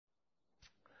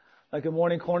Good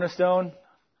morning, Cornerstone.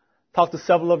 Talked to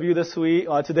several of you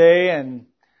today, and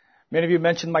many of you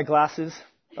mentioned my glasses.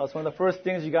 That was one of the first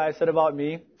things you guys said about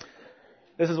me.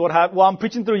 This is what happened. Well, I'm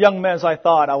preaching through young men, so I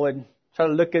thought I would try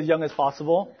to look as young as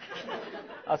possible.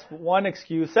 That's one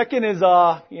excuse. Second is,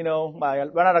 I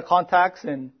ran out of contacts,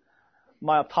 and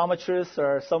my optometrists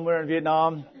are somewhere in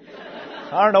Vietnam.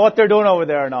 I don't know what they're doing over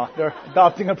there now. They're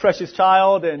adopting a precious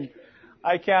child, and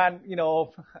I can't,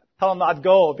 tell them not to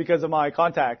go because of my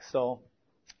contacts. So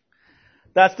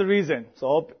that's the reason. So I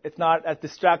hope it's not as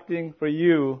distracting for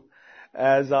you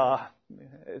as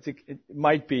it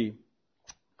might be.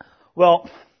 Well,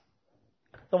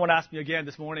 someone asked me again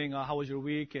this morning, how was your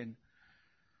week? And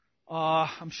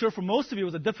I'm sure for most of you it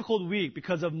was a difficult week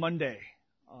because of Monday.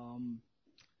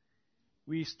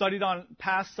 We studied on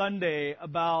past Sunday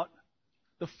about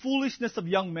the foolishness of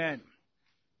young men.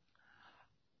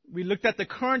 We looked at the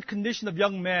current condition of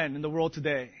young men in the world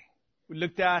today. We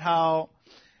looked at how,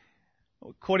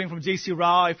 quoting from J.C.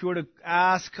 Rao, if you were to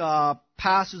ask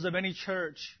pastors of any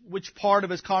church which part of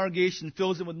his congregation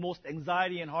fills him with most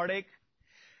anxiety and heartache,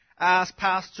 ask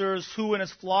pastors who in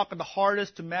his flock are the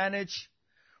hardest to manage,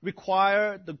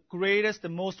 require the greatest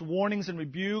and most warnings and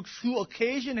rebukes, who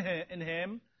occasion in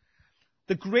him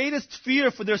the greatest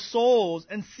fear for their souls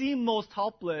and seem most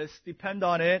helpless, depend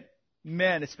on it,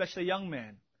 men, especially young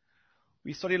men.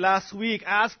 We studied last week,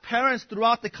 ask parents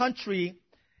throughout the country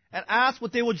and ask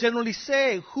what they will generally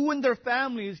say. Who in their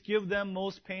families give them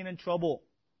most pain and trouble?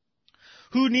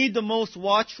 Who need the most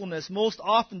watchfulness, most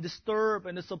often disturb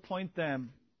and disappoint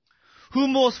them? Who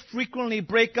most frequently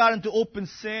break out into open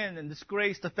sin and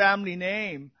disgrace the family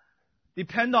name?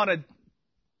 Depend on it.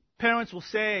 Parents will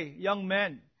say, young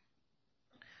men.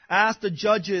 Ask the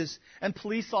judges and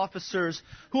police officers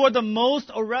who are the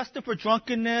most arrested for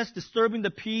drunkenness, disturbing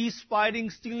the peace, fighting,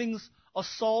 stealings,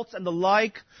 assaults, and the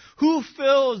like. Who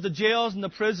fills the jails and the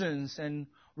prisons? And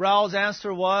Rao's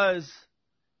answer was,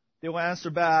 they will answer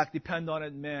back, depend on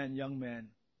it, men, young men.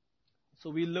 So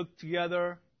we looked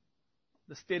together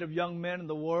the state of young men in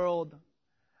the world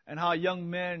and how young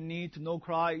men need to know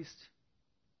Christ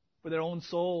for their own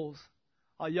souls.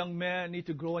 How young men need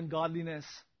to grow in godliness.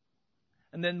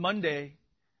 And then Monday,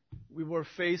 we were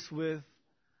faced with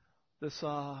this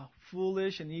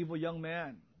foolish and evil young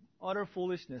man, utter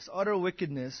foolishness, utter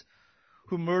wickedness,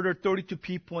 who murdered 32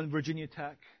 people in Virginia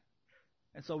Tech.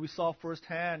 And so we saw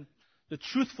firsthand the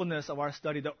truthfulness of our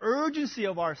study, the urgency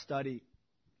of our study.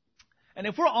 And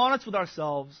if we're honest with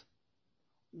ourselves,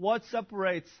 what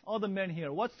separates all the men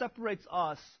here? What separates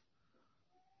us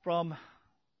from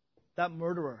that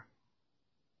murderer?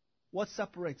 What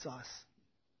separates us?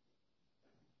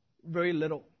 Very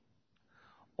little.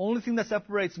 Only thing that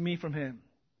separates me from him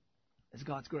is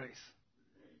God's grace,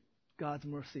 God's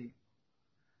mercy.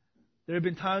 There have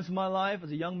been times in my life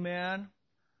as a young man,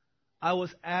 I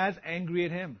was as angry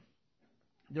at him.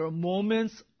 There were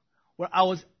moments where I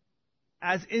was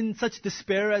as in such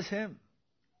despair as him.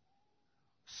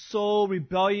 So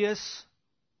rebellious,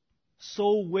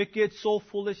 so wicked, so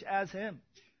foolish as him.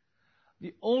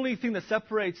 The only thing that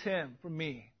separates him from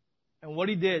me and what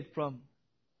he did from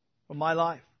my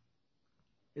life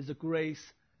is the grace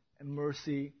and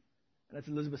mercy, and as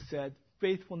Elizabeth said,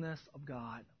 faithfulness of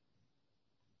God.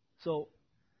 So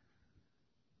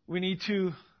we need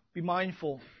to be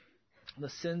mindful of the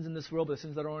sins in this world, but the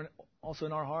sins that are also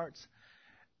in our hearts.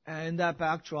 And in that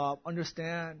backdrop,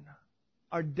 understand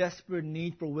our desperate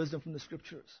need for wisdom from the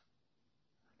Scriptures.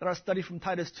 That our study from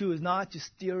Titus 2 is not just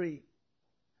theory.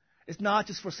 It's not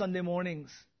just for Sunday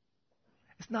mornings.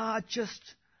 It's not just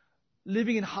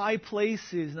living in high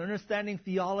places and understanding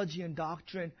theology and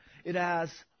doctrine. It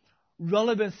has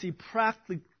relevancy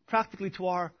practically to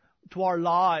our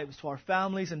lives, to our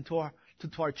families, and to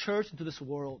our church and to this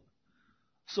world.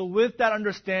 So with that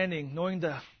understanding, knowing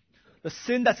the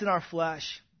sin that's in our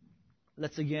flesh,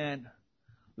 let's again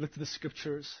look to the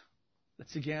Scriptures.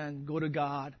 Let's again go to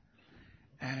God.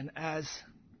 And as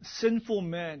sinful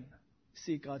men,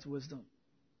 seek God's wisdom.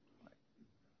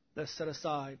 Let's set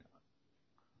aside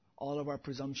all of our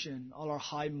presumption, all our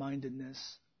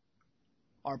high-mindedness,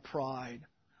 our pride,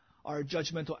 our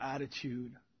judgmental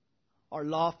attitude, our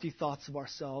lofty thoughts of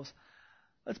ourselves.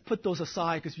 Let's put those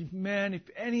aside because, man, if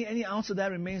any ounce of that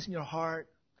remains in your heart,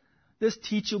 this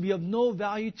teaching will be of no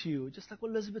value to you. Just like what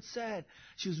Elizabeth said.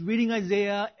 She was reading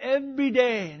Isaiah every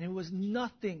day and it was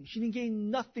nothing. She didn't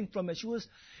gain nothing from it. It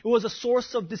was a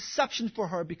source of deception for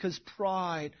her because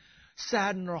pride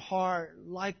saddened her heart.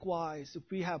 Likewise, if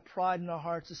we have pride in our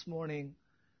hearts this morning,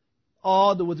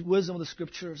 all the wisdom of the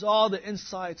Scriptures, all the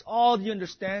insights, all the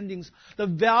understandings, the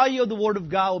value of the Word of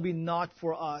God will be not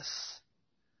for us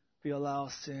if we allow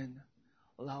sin,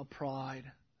 allow pride,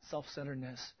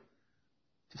 self-centeredness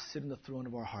to sit in the throne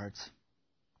of our hearts.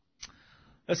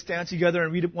 Let's stand together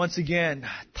and read it once again.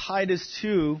 Titus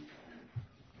 2,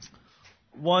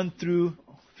 1 through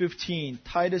 15.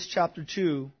 Titus chapter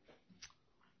 2,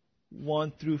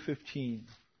 1 through 15.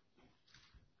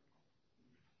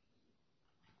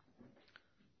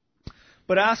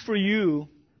 But as for you,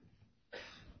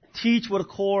 teach what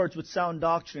accords with sound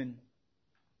doctrine.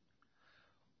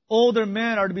 Older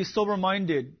men are to be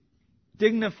sober-minded,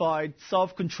 dignified,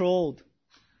 self-controlled,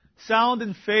 sound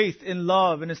in faith, in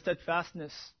love, and in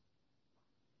steadfastness.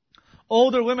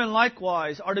 Older women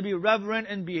likewise are to be reverent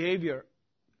in behavior,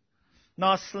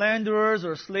 not slanderers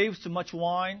or slaves to much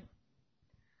wine.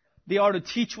 They are to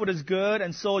teach what is good,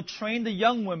 and so train the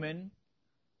young women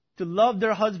to love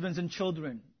their husbands and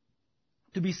children,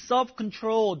 to be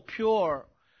self-controlled, pure,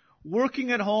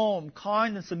 working at home,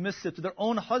 kind and submissive to their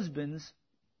own husbands,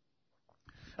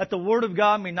 that the word of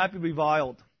God may not be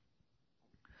reviled.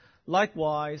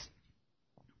 Likewise,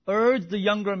 urge the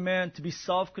younger men to be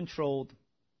self-controlled.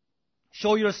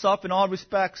 Show yourself in all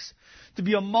respects to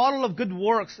be a model of good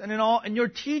works, and in your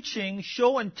teaching,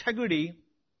 show integrity,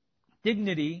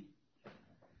 dignity,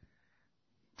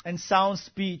 and sound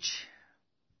speech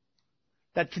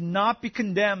that cannot be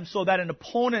condemned, so that an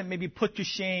opponent may be put to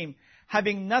shame,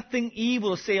 having nothing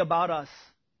evil to say about us.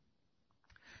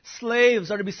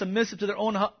 Slaves are to be submissive to their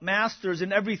own masters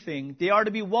in everything. They are to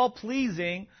be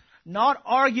well-pleasing, not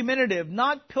argumentative,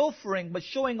 not pilfering, but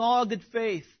showing all good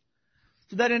faith,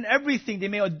 so that in everything they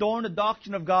may adorn the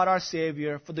doctrine of God our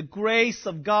Savior. For the grace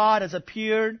of God has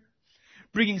appeared,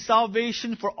 bringing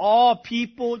salvation for all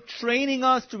people, training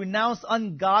us to renounce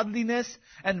ungodliness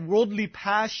and worldly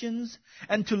passions,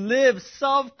 and to live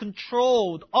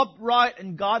self-controlled, upright,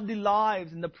 and godly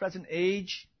lives in the present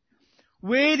age,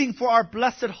 waiting for our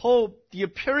blessed hope, the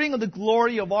appearing of the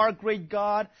glory of our great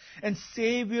God and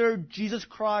Savior, Jesus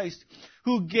Christ,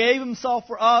 who gave Himself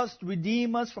for us to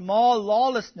redeem us from all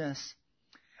lawlessness,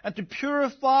 and to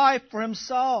purify for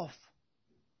Himself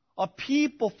a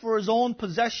people for His own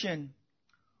possession,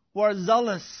 who are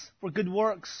zealous for good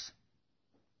works.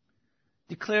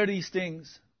 Declare these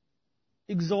things.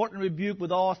 Exhort and rebuke with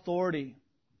all authority.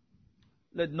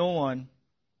 Let no one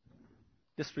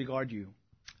disregard you.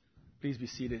 Please be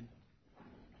seated.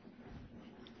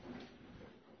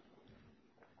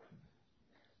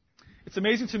 It's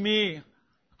amazing to me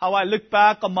how I look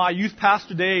back on my youth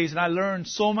pastor days and I learned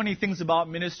so many things about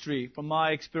ministry from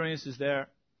my experiences there.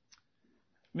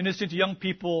 Ministering to young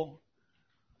people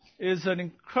is an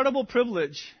incredible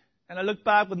privilege, and I look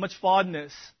back with much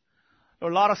fondness. There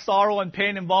are a lot of sorrow and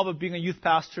pain involved with being a youth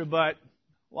pastor, but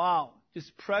wow,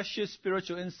 just precious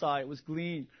spiritual insight was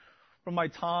gleaned from my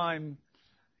time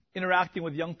interacting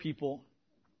with young people.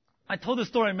 I told this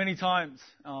story many times,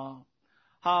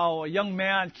 how a young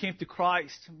man came to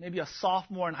Christ, maybe a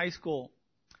sophomore in high school,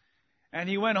 and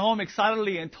he went home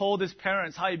excitedly and told his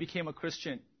parents how he became a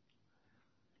Christian.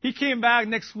 He came back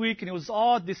next week and he was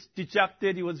all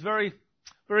dejected. He was very,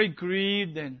 very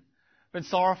grieved and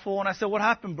sorrowful. And I said, "What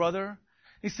happened, brother?"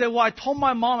 He said, "Well, I told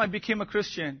my mom I became a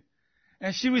Christian.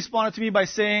 And she responded to me by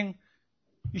saying,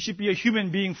 you should be a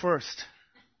human being first,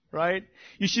 right?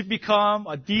 You should become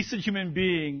a decent human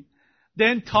being,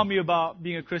 then tell me about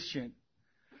being a Christian."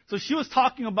 So she was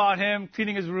talking about him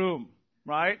cleaning his room,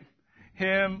 right?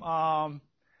 Him,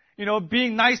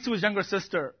 being nice to his younger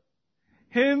sister.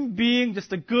 Him being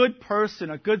just a good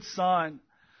person, a good son.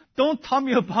 Don't tell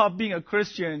me about being a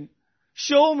Christian.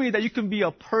 Show me that you can be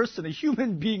a person, a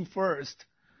human being first.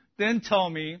 Then tell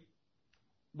me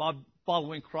about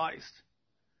following Christ.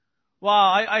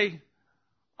 Wow,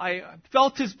 I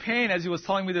felt his pain as he was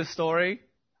telling me this story,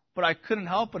 but I couldn't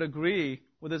help but agree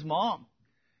with his mom.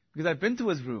 Because I've been to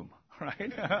his room,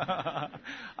 right?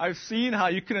 I've seen how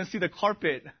you couldn't see the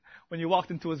carpet when you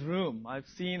walked into his room. I've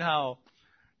seen how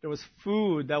there was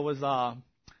food that was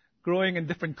growing in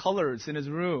different colors in his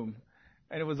room.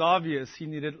 And it was obvious he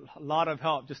needed a lot of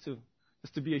help just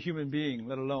to be a human being,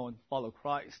 let alone follow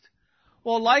Christ.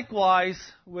 Well, likewise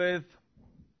with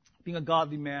being a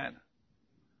godly man.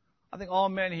 I think all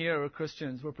men here are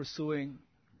Christians. We're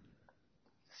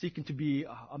seeking to be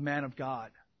a man of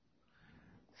God.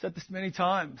 I've said this many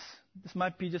times. This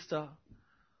might be just a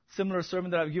similar sermon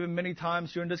that I've given many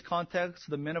times during this context to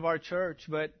the men of our church,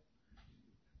 but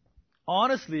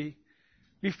honestly,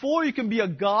 before you can be a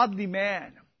godly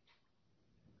man,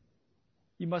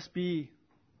 you must be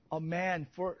a man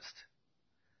first.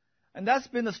 And that's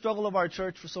been the struggle of our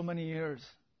church for so many years.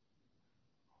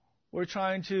 We're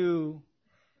trying to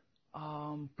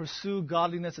pursue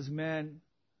godliness as men,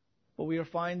 but we are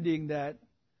finding that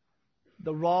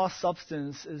the raw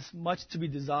substance is much to be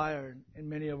desired in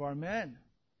many of our men.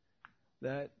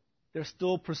 That they're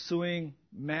still pursuing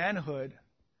manhood.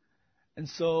 And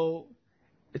so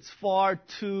it's far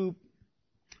too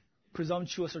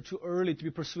presumptuous or too early to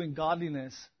be pursuing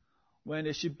godliness when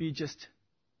it should be just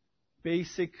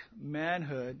basic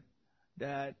manhood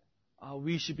that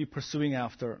we should be pursuing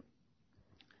after.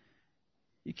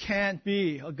 You can't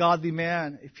be a godly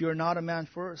man if you're not a man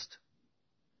first.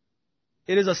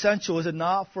 It is essential, is it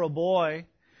not, for a boy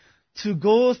to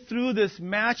go through this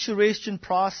maturation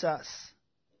process.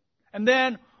 And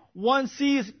then once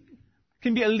he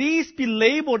can be at least be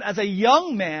labeled as a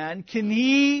young man, can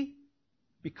he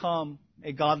become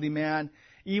a godly man?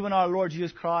 Even our Lord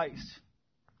Jesus Christ,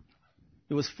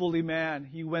 he was fully man.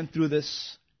 He went through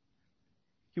this.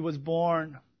 He was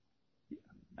born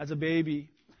as a baby.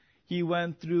 He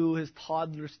went through his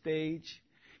toddler stage.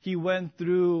 He went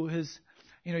through his,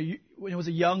 when he was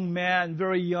a young man,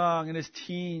 very young, in his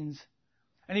teens.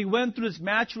 And he went through this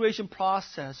maturation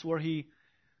process where he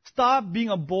stopped being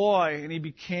a boy and he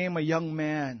became a young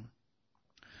man.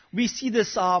 We see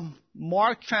this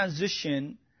marked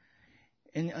transition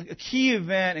in a key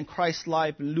event in Christ's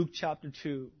life in Luke chapter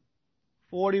 2,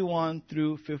 41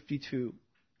 through 52.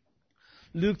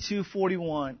 Luke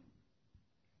 2:41.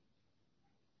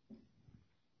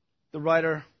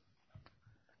 The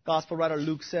gospel writer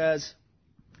Luke says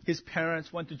his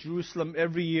parents went to Jerusalem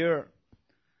every year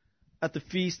at the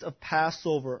feast of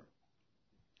Passover.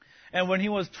 And when he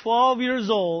was 12 years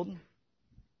old,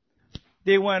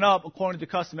 they went up according to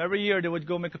custom. Every year they would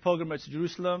go make a pilgrimage to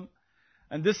Jerusalem.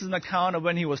 And this is an account of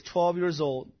when he was 12 years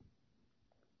old.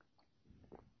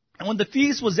 And when the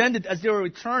feast was ended, as they were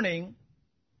returning,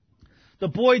 the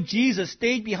boy Jesus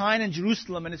stayed behind in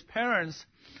Jerusalem, and his parents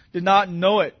did not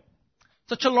know it.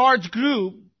 Such a large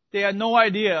group, they had no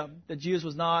idea that Jesus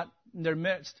was not in their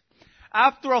midst.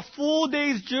 After a full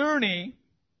day's journey,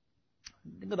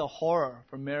 think of the horror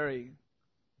for Mary,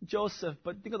 Joseph,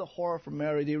 but think of the horror for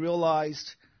Mary. They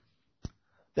realized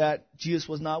that Jesus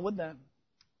was not with them.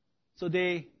 So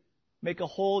they make a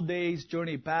whole day's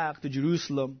journey back to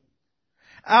Jerusalem.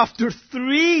 After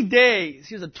 3 days,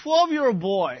 he's a 12-year-old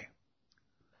boy,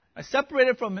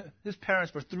 separated from his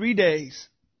parents for 3 days.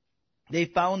 They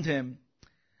found him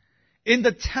in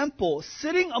the temple,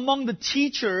 sitting among the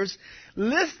teachers,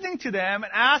 listening to them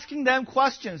and asking them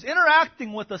questions,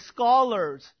 interacting with the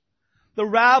scholars, the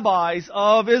rabbis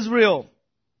of Israel.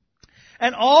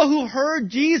 And all who heard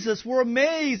Jesus were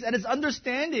amazed at his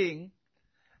understanding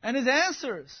and his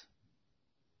answers.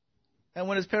 And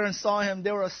when his parents saw him,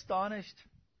 they were astonished.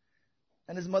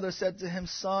 And his mother said to him,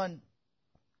 "Son,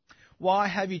 why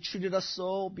have you treated us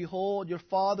so? Behold, your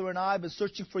father and I have been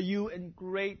searching for you in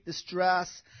great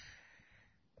distress."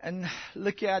 And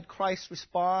look at Christ's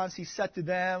response. He said to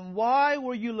them, "Why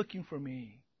were you looking for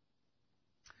me?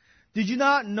 Did you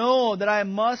not know that I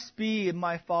must be in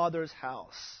my Father's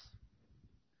house?"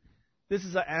 This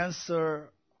is the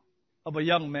answer of a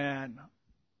young man,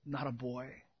 not a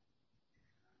boy.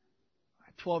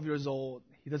 At 12 years old,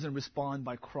 he doesn't respond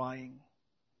by crying.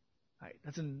 Right?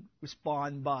 Doesn't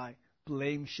respond by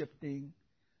blame shifting,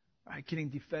 right? Getting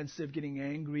defensive, getting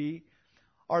angry.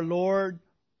 Our Lord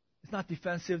is not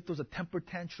defensive towards a temper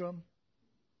tantrum.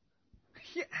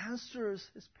 He answers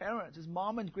his parents, his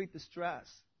mom in great distress.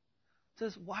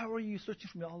 Says, "Why were you searching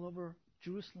for me all over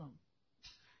Jerusalem?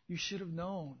 You should have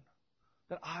known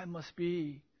that I must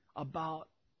be about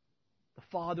the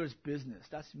Father's business."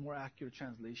 That's the more accurate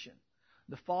translation.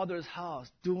 The Father's house,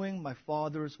 doing my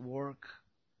Father's work.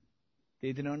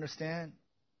 They didn't understand.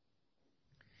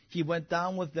 He went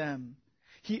down with them.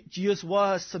 Jesus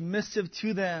was submissive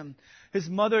to them. His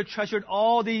mother treasured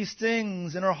all these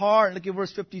things in her heart. Look at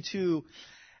verse 52.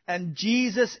 And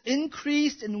Jesus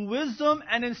increased in wisdom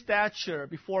and in stature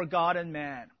before God and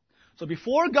man. So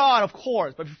before God, of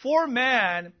course, but before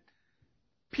man,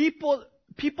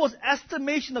 people's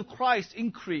estimation of Christ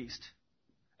increased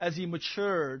as he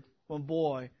matured from a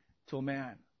boy to a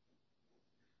man.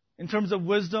 In terms of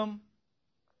wisdom,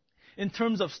 in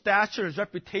terms of stature, his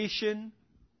reputation,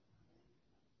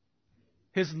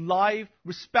 his life,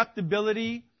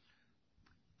 respectability,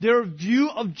 their view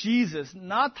of Jesus,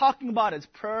 not talking about his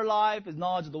prayer life, his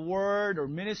knowledge of the word or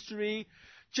ministry,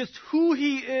 just who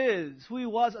he is, who he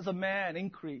was as a man,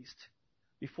 increased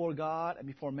before God and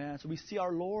before man. So we see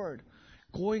our Lord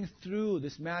going through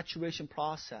this maturation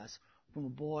process from a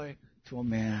boy to a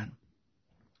man.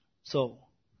 So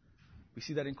we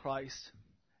see that in Christ,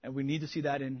 and we need to see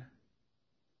that in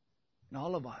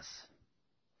all of us.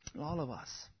 In all of us.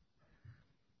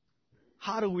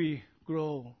 How do we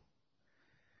grow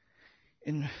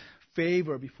in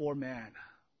favor before man?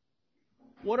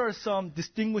 what are some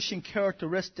distinguishing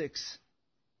characteristics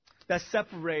that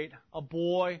separate a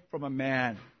boy from a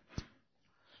man?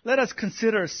 Let us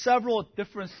consider several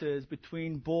differences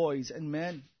between boys and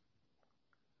men.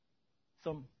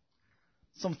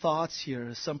 Some thoughts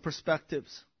here, some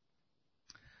perspectives.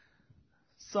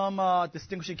 Some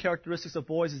distinguishing characteristics of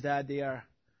boys is that they are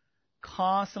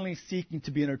constantly seeking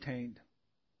to be entertained.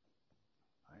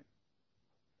 Right?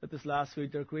 But this last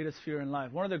week, their greatest fear in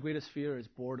life, one of their greatest fears is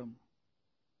boredom.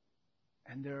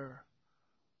 And their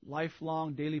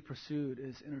lifelong daily pursuit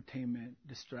is entertainment,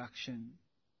 distraction,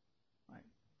 right?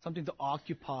 Something to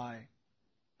occupy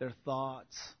their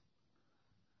thoughts.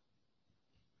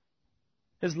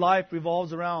 His life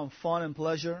revolves around fun and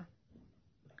pleasure.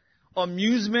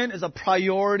 Amusement is a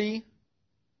priority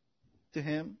to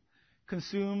him.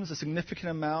 Consumes a significant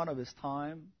amount of his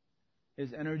time,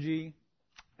 his energy,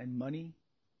 and money.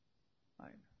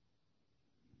 Right?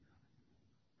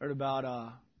 Heard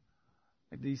about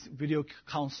these video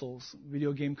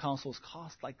game consoles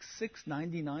cost like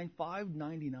 $6.99,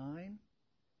 $5.99. And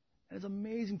it's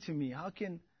amazing to me. How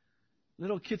can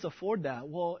little kids afford that?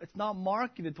 Well, it's not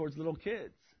marketed towards little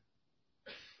kids.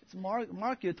 It's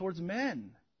marketed towards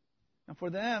men. And for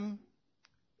them,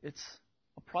 it's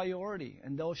a priority.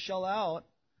 And they'll shell out,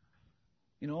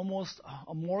 almost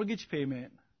a mortgage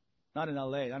payment, not in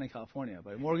LA, not in California,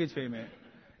 but a mortgage payment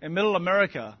in middle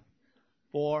America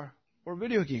for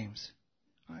video games.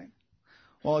 Right?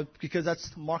 Well, because that's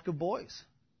the mark of boys.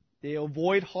 They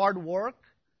avoid hard work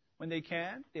when they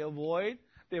can. They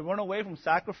run away from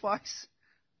sacrifice,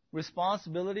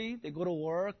 responsibility. They go to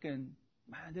work and,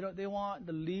 they want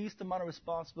the least amount of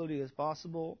responsibility as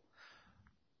possible.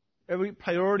 Every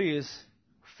priority is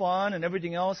fun and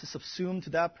everything else is subsumed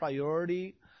to that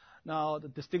priority. Now, the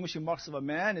distinguishing marks of a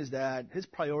man is that his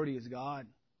priority is God.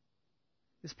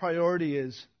 His priority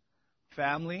is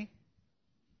family.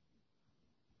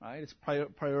 Right? His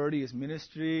priority is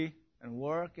ministry and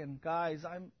work. And guys,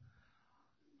 I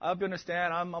hope you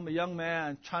understand, I'm a young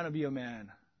man trying to be a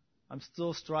man. I'm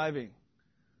still striving.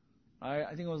 Right? I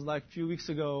think it was like a few weeks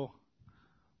ago,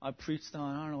 I preached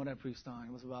on, I don't know what I preached on.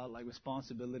 It was about like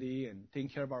responsibility and taking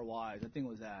care of our wives. I think it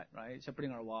was that, right?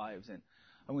 Shepherding our wives. And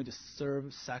I'm going to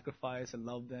serve, sacrifice, and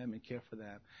love them and care for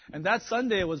them. And that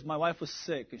Sunday my wife was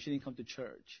sick and she didn't come to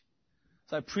church.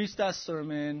 So I preached that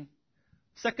sermon.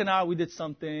 Second hour, we did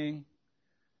something.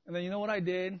 And then you know what I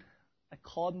did? I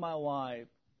called my wife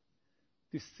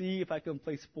to see if I can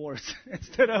play sports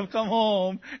instead of come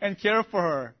home and care for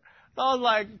her. So I was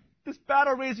like, this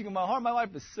battle raging in my heart. My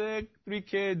wife is sick, 3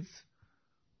 kids.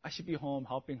 I should be home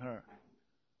helping her.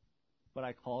 But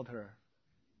I called her.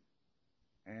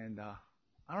 And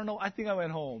I don't know, I think I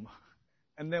went home.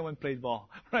 And then went and played ball,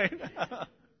 right?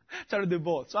 Try to do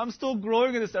both. So I'm still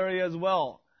growing in this area as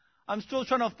well. I'm still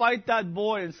trying to fight that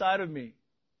boy inside of me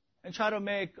and try to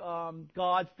make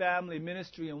God, family,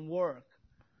 ministry, and work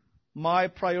my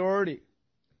priority.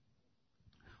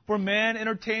 For men,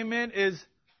 entertainment is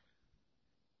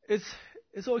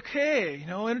okay.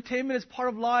 Entertainment is part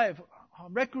of life.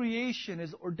 Recreation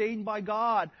is ordained by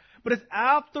God. But it's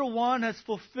after one has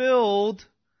fulfilled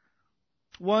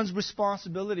one's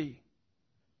responsibility.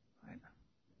 Right?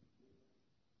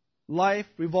 Life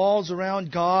revolves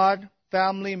around God,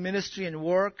 family, ministry, and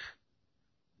work.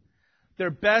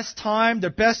 Their best time, their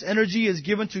best energy is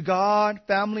given to God,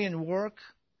 family, and work.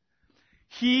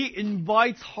 He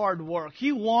invites hard work.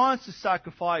 He wants to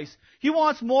sacrifice. He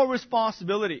wants more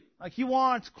responsibility. Like he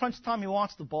wants crunch time, he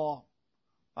wants the ball.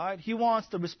 Right? He wants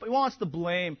the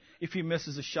blame if he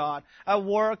misses a shot. At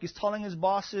work, he's telling his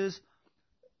bosses,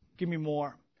 give me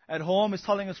more. At home, he's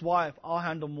telling his wife, I'll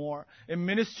handle more. In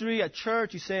ministry, at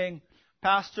church, he's saying,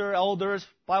 pastor, elders,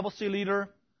 Bible study leader,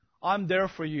 I'm there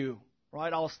for you.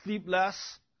 Right? I'll sleep less.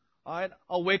 Right?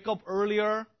 I'll wake up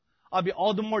earlier. I'll be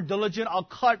all the more diligent. I'll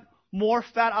cut more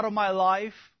fat out of my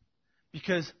life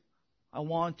because I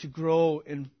want to grow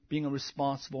in being a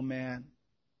responsible man.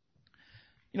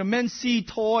 Men see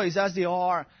toys as they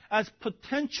are as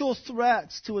potential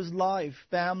threats to his life,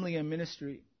 family, and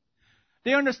ministry.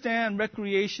 They understand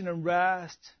recreation and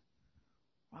rest,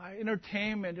 right?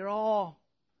 Entertainment, they're all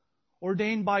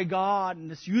ordained by God and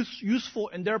it's useful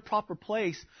in their proper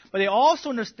place. But they also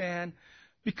understand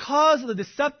because of the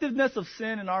deceptiveness of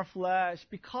sin in our flesh,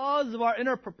 because of our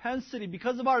inner propensity,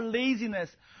 because of our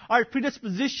laziness, our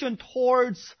predisposition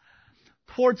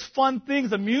towards fun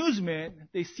things, amusement,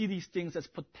 they see these things as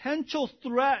potential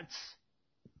threats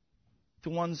to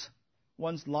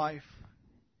one's life.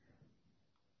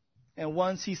 And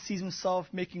once he sees himself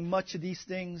making much of these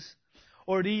things,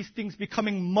 or these things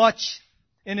becoming much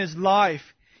in his life,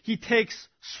 he takes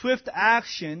swift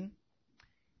action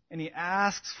and he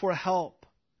asks for help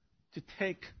to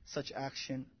take such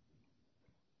action.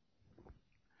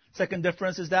 Second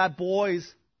difference is that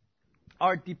boys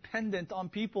are dependent on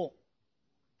people.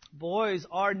 Boys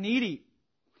are needy.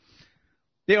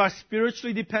 They are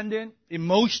spiritually dependent,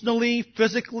 emotionally,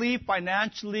 physically,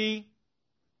 financially.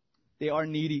 They are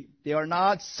needy. They are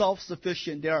not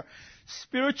self-sufficient. They are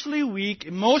spiritually weak,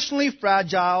 emotionally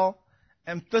fragile,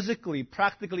 and physically,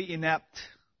 practically inept.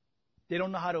 They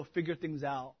don't know how to figure things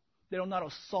out. They don't know how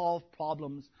to solve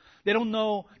problems. They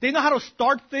know how to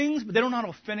start things, but they don't know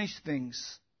how to finish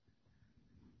things.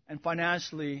 And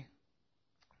financially,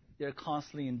 they're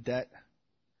constantly in debt.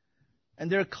 And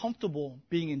they're comfortable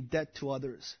being in debt to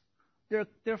others.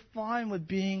 They're fine with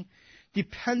being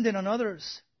dependent on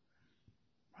others.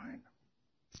 Right?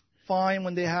 Fine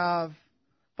when they have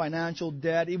financial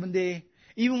debt, even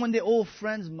when they owe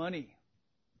friends money.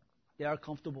 They are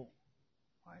comfortable.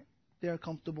 Right? They are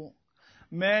comfortable.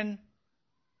 Men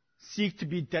seek to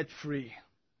be debt-free.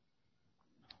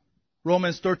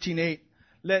 Romans 13:8.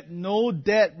 Let no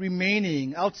debt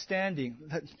remaining outstanding.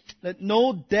 Let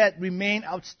no debt remain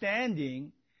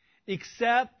outstanding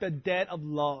except the debt of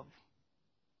love.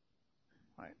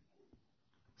 Right.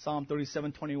 Psalm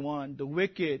 37:21. The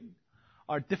wicked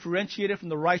are differentiated from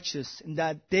the righteous in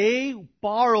that they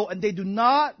borrow and they do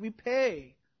not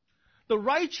repay. The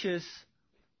righteous,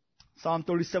 Psalm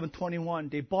 37:21,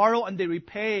 they borrow and they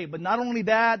repay. But not only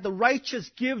that, the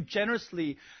righteous give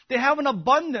generously. They have an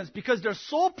abundance because they're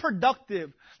so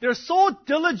productive. They're so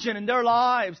diligent in their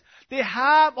lives. They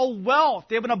have a wealth.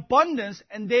 They have an abundance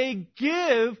and they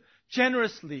give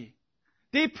generously.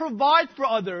 They provide for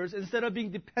others instead of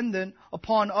being dependent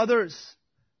upon others.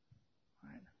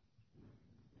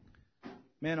 Right.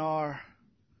 Men are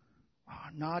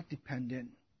not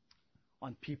dependent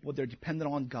on people. They're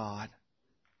dependent on God.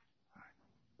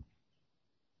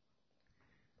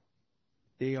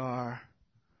 They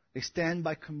stand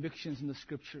by convictions in the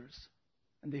Scriptures,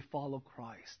 and they follow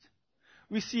Christ.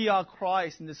 We see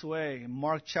Christ in this way in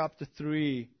Mark chapter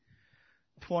 3,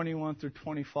 21 through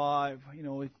 25.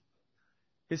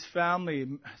 His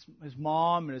family, his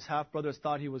mom and his half-brothers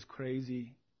thought he was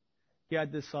crazy. He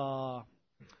had this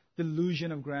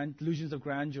delusions of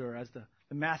grandeur as the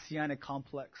Messianic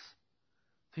complex.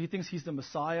 So he thinks he's the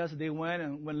Messiah. So they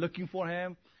went looking for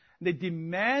him. They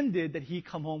demanded that he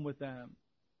come home with them.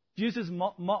 Jesus'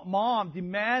 mom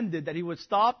demanded that he would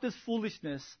stop this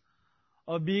foolishness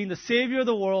of being the Savior of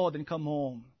the world and come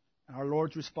home. And our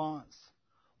Lord's response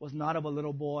was not of a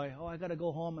little boy. Oh, I got to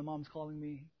go home. My mom's calling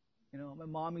me. My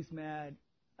mommy's mad.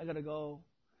 I got to go.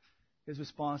 His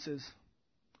response is,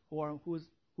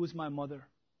 who's my mother?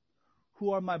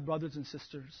 Who are my brothers and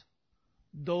sisters?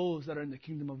 Those that are in the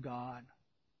kingdom of God.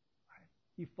 Right?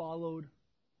 He followed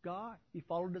God. He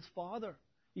followed his Father.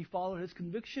 He followed his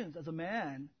convictions as a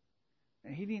man.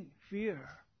 And he didn't fear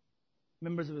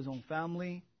members of his own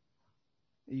family,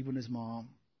 even his mom.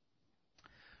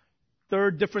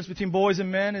 Third difference between boys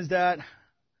and men is that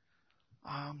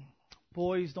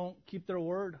boys don't keep their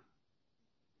word.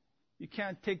 You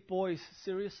can't take boys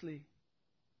seriously.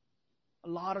 A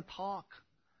lot of talk,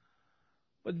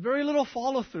 but very little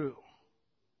follow through.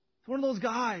 It's one of those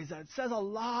guys that says a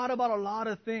lot about a lot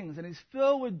of things, and he's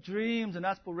filled with dreams and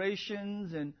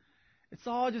aspirations, and it's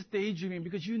all just daydreaming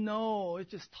because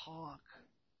it's just talk.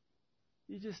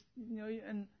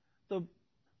 And the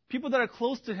people that are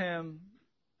close to him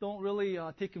don't really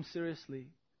take him seriously.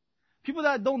 People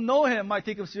that don't know him might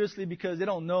take him seriously because they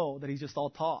don't know that he's just all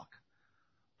talk.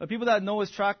 But people that know his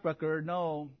track record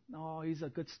know, he's a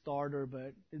good starter,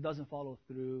 but it doesn't follow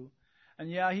through.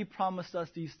 And yeah, he promised us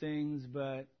these things,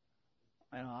 but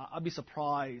I'll be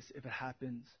surprised if it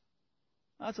happens.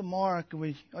 That's a mark of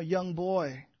a young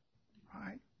boy.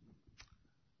 Right?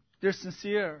 They're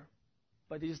sincere,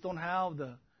 but they just don't have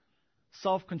the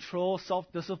self-control,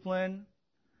 self-discipline,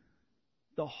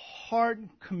 the heart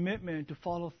commitment to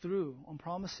follow through on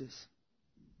promises.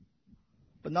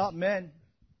 But not men.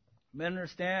 Men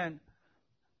understand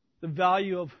the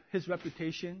value of his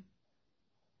reputation.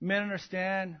 Men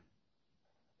understand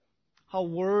how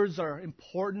words are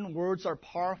important, words are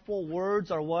powerful,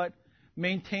 words are what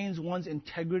maintains one's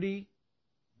integrity.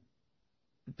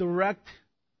 The direct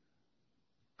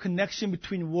connection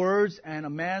between words and a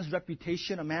man's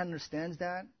reputation, a man understands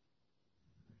that.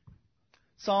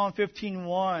 Psalm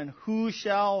 15:1, who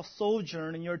shall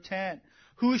sojourn in your tent?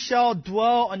 Who shall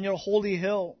dwell on your holy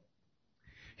hill?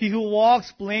 He who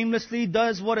walks blamelessly,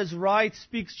 does what is right,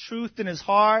 speaks truth in his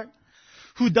heart,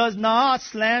 who does not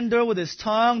slander with his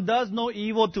tongue, does no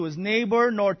evil to his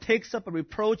neighbor, nor takes up a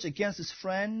reproach against his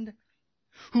friend,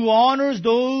 who honors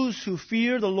those who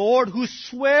fear the Lord, who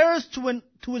swears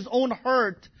to his own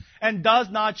hurt and does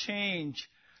not change.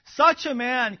 Such a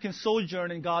man can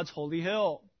sojourn in God's holy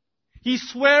hill. He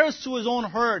swears to his own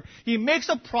hurt. He makes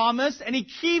a promise and he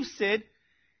keeps it,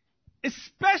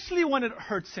 especially when it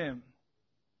hurts him.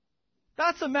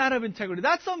 That's a man of integrity.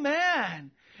 That's a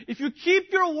man. If you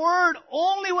keep your word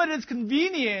only when it's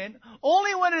convenient,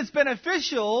 only when it's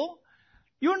beneficial,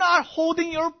 you're not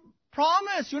holding your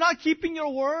promise. You're not keeping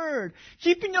your word.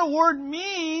 Keeping your word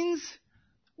means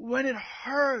when it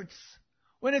hurts,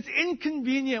 when it's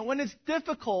inconvenient, when it's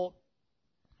difficult,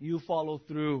 you follow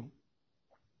through.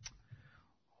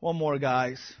 One more,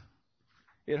 guys.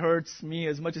 It hurts me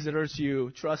as much as it hurts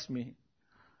you. Trust me.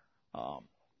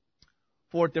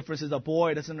 Fourth difference is a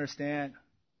boy doesn't understand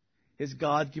his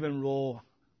God-given role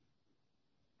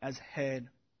as head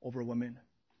over women.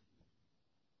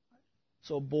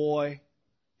 So a boy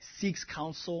seeks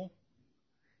counsel,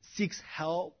 seeks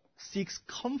help, seeks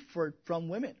comfort from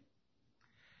women.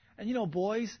 And you know,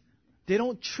 boys, they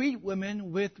don't treat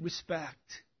women with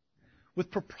respect, with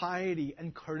propriety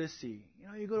and courtesy. You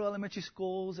know, you go to elementary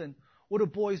schools and what do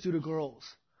boys do to girls?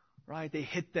 Right? They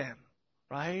hit them.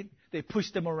 Right? They push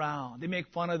them around. They make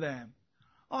fun of them.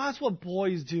 Oh, that's what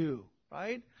boys do.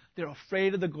 Right? They're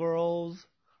afraid of the girls.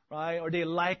 Right? Or they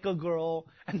like a girl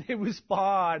and they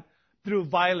respond through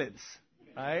violence.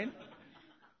 Right?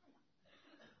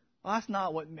 Well, that's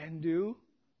not what men do.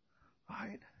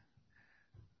 Right?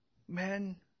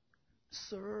 Men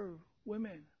serve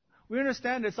women. We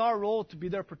understand it's our role to be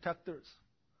their protectors.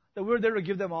 That we're there to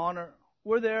give them honor.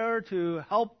 We're there to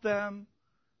help them,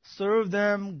 serve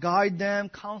them, guide them,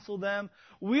 counsel them.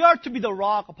 We are to be the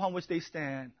rock upon which they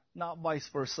stand, not vice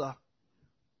versa.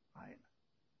 Right?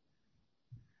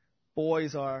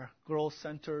 Boys are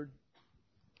girl-centered.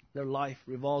 Their life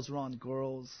revolves around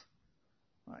girls.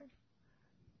 Right?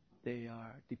 They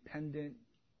are dependent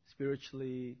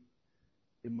spiritually,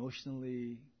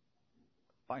 emotionally,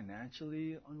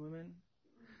 financially on women.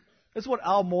 That's what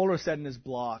Al Mohler said in his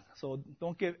blog. So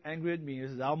don't get angry at me.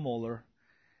 This is Al Mohler.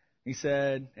 He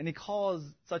said, and he calls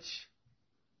such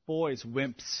boys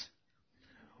wimps.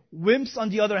 Wimps, on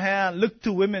the other hand, look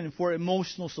to women for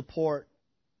emotional support.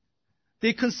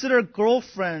 They consider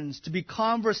girlfriends to be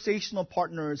conversational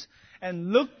partners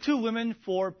and look to women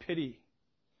for pity.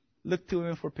 Look to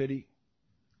women for pity.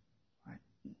 Right?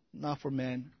 Not for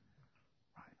men.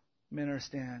 Right? Men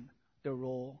understand their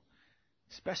role,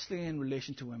 especially in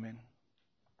relation to women.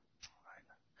 Right?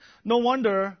 No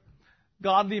wonder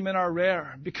godly men are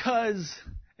rare, because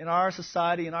in our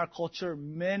society, in our culture,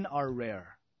 men are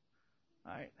rare.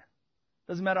 Right?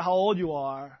 Doesn't matter how old you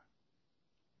are.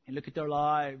 You look at their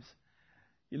lives.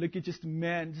 You look at just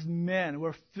men.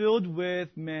 We're filled with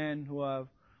men who are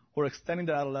extending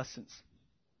their adolescence.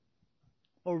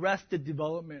 Arrested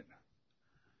development.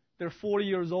 They're 40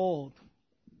 years old,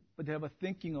 but they have a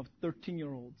thinking of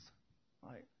 13-year-olds.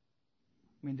 Right?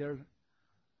 I mean, they're,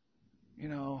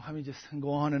 I mean, just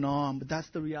go on and on, but that's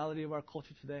the reality of our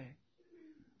culture today.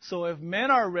 So if men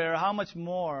are rare, how much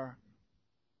more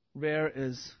rare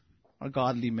is our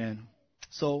godly men?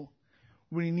 So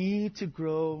we need to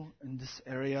grow in this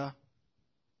area,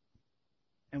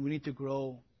 and we need to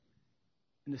grow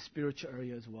in the spiritual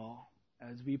area as well.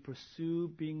 As we pursue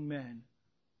being men,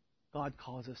 God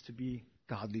calls us to be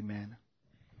godly men.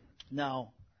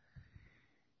 Now,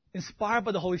 inspired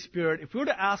by the Holy Spirit, if we were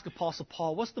to ask Apostle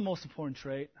Paul, what's the most important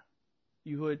trait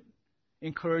you would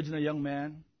encourage in a young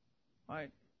man?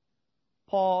 Right?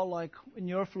 Paul, like in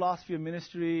your philosophy of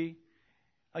ministry,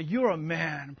 you're a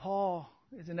man. Paul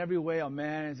is in every way a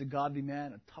man, is a godly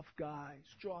man, a tough guy,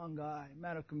 strong guy,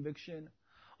 man of conviction,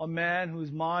 a man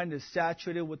whose mind is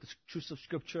saturated with the truths of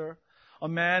Scripture, a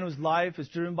man whose life is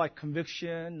driven by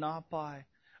conviction, not by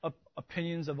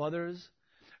opinions of others.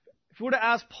 If you were to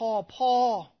ask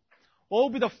Paul, what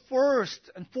would be the first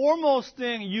and foremost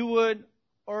thing you would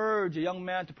urge a young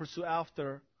man to pursue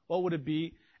after? What would it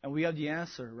be? And we have the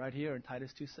answer right here in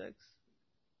Titus 2:6.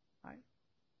 Right?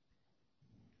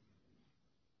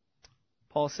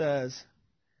 Paul says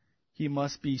he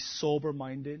must be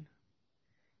sober-minded.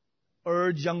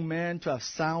 Urge young men to have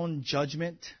sound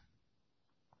judgment,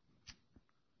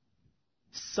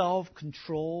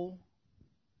 self-control.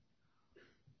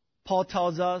 Paul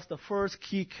tells us the first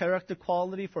key character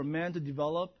quality for men to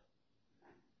develop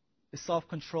is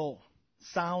self-control,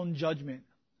 sound judgment.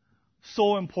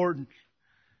 So important.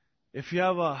 If you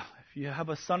have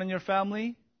a son in your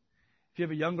family, if you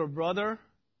have a younger brother,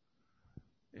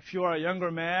 if you are a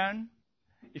younger man,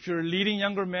 if you're leading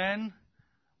younger men,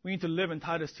 we need to live in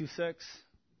Titus 2:6.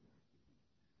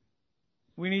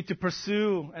 We need to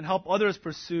pursue and help others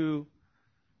pursue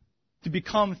to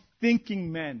become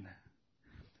thinking men.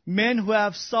 Men who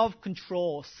have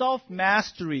self-control,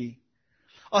 self-mastery,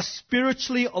 a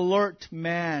spiritually alert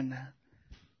man.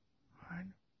 Right?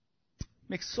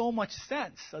 Makes so much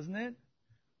sense, doesn't it?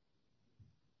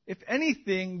 If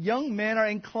anything, young men are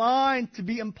inclined to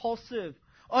be impulsive,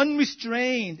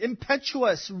 unrestrained,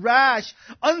 impetuous, rash,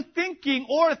 unthinking,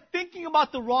 or thinking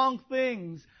about the wrong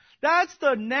things. That's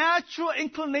the natural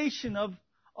inclination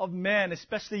of men,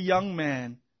 especially young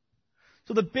men.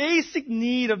 So the basic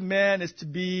need of men is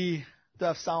to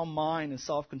have sound mind and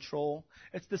self-control.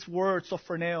 It's this word,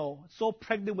 sophroneo. It's so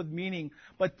pregnant with meaning.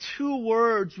 But two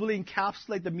words really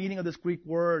encapsulate the meaning of this Greek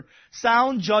word.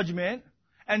 Sound judgment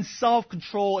and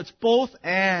self-control. It's both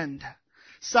and.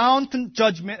 Sound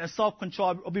judgment and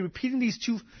self-control. I'll be repeating these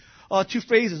two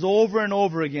phrases over and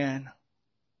over again.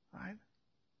 Right?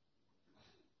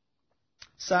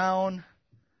 Sound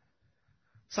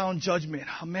judgment.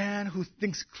 A man who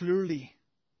thinks clearly.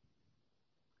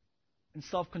 And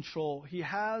self-control. He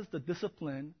has the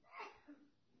discipline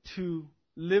to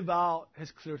live out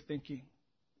his clear thinking.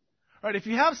 Right? If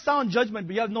you have sound judgment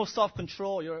but you have no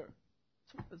self-control,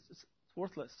 it's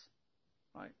worthless.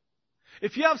 Right?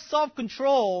 If you have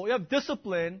self-control, you have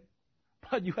discipline,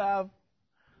 but you have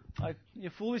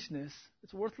your foolishness,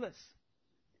 it's worthless.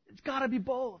 It's got to be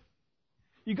both.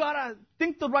 You got to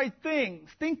think the right things,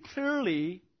 think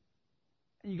clearly,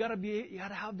 and you got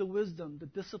to have the wisdom, the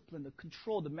discipline, the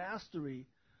control, the mastery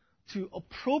to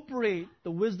appropriate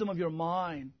the wisdom of your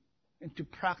mind into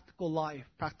practical life,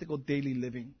 practical daily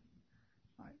living.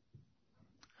 Right?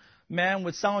 Man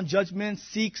with sound judgment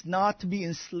seeks not to be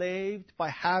enslaved by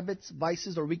habits,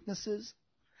 vices, or weaknesses.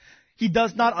 He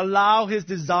does not allow his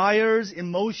desires,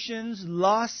 emotions,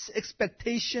 lusts,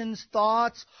 expectations,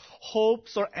 thoughts,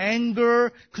 hopes, or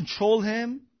anger control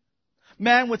him.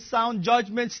 Man with sound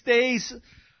judgment stays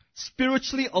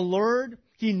spiritually alert.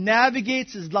 He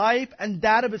navigates his life and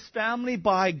that of his family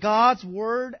by God's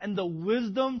Word and the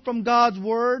wisdom from God's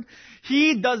Word.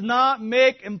 He does not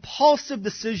make impulsive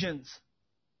decisions.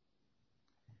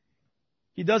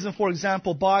 He doesn't, for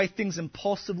example, buy things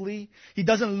impulsively. He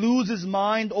doesn't lose his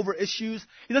mind over issues.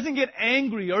 He doesn't get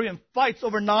angry or even fights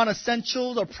over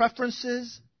non-essentials or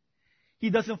preferences. He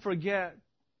doesn't forget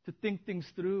to think things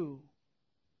through.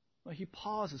 But he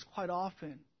pauses quite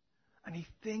often and he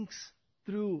thinks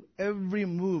through every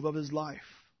move of his life.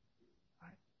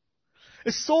 Right?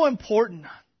 It's so important,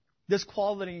 this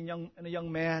quality in a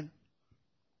young man.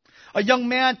 A young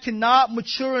man cannot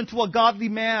mature into a godly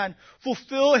man,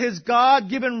 fulfill his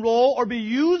God-given role, or be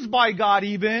used by God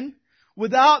even,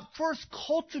 without first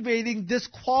cultivating this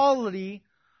quality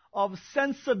of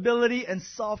sensibility and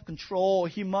self-control.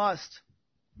 He must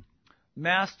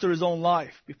master his own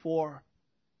life before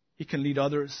he can lead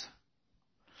others.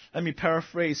 Let me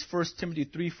paraphrase 1 Timothy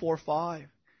 3:4-5.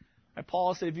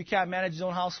 Paul said, if you can't manage your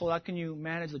own household, how can you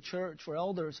manage the church for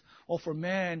elders or for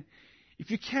men? If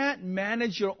you can't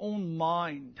manage your own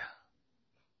mind,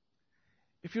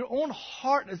 if your own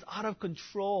heart is out of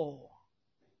control,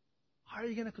 how are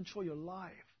you going to control your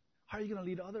life? How are you going to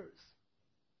lead others?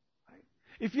 Right?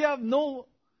 If you have no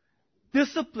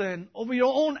discipline over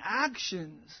your own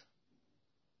actions,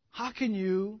 how can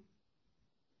you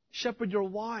shepherd your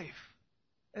wife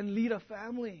and lead a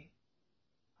family?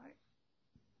 Right?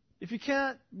 If you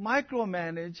can't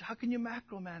micromanage, how can you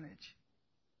macromanage?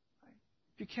 Right?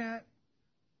 If you can't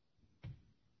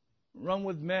run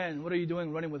with men, what are you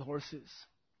doing running with horses?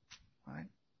 Right?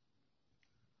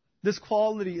 This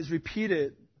quality is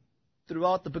repeated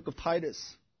throughout the book of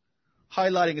Titus,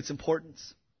 highlighting its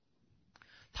importance.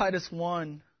 Titus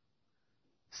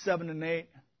 1:7-8,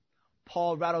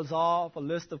 Paul rattles off a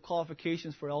list of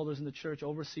qualifications for elders in the church,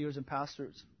 overseers and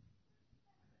pastors.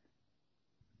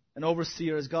 An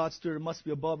overseer, as God's steward, must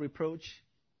be above reproach,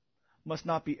 must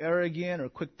not be arrogant or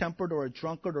quick-tempered or a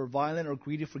drunkard or violent or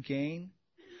greedy for gain,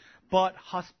 but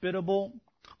hospitable,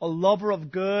 a lover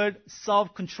of good,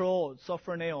 self-controlled,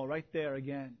 sophroneo, right there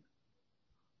again.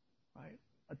 Right?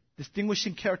 A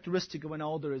distinguishing characteristic of an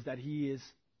elder is that he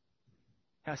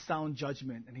has sound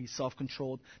judgment and he's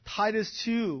self-controlled. Titus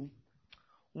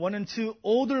 2:1-2,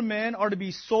 older men are to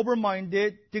be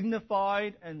sober-minded,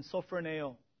 dignified, and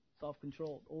sophroneo,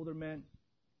 self-controlled, older men.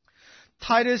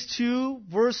 Titus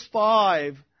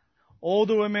 2:5,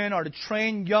 older women are to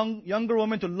train younger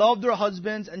women to love their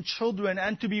husbands and children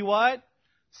and to be what?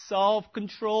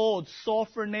 Self-controlled.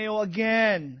 Sophroneo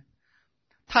again.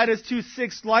 Titus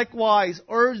 2:6, likewise,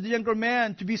 urge the younger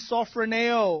man to be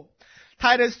sophroneo.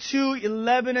 Titus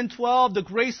 2:11-12, the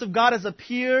grace of God has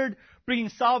appeared, bringing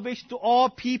salvation to all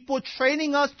people,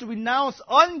 training us to renounce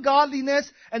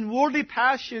ungodliness and worldly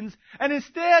passions, and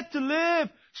instead to live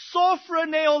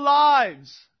sophroneo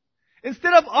lives.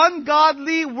 Instead of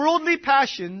ungodly, worldly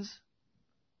passions,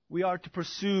 we are to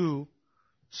pursue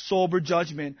sober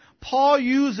judgment. Paul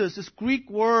uses this Greek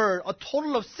word a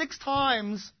total of 6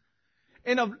 times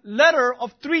in a letter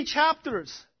of 3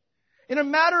 chapters. In a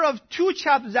matter of 2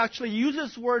 chapters, actually, he uses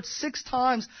this word 6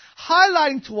 times,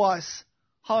 highlighting to us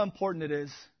how important it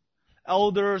is.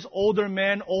 Elders, older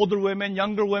men, older women,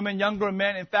 younger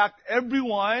men. In fact,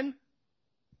 everyone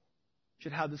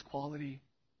should have this quality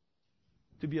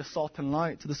to be a salt and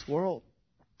light to this world,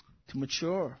 to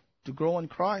mature, to grow in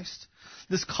Christ.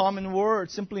 This common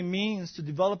word simply means to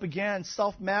develop again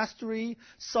self-mastery,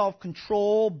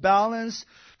 self-control, balance,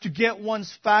 to get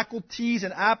one's faculties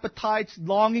and appetites,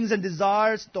 longings and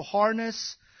desires to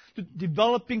harness, to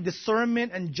developing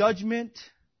discernment and judgment,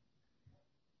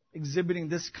 exhibiting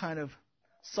this kind of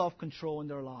self-control in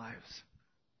their lives.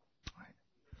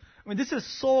 I mean, this is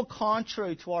so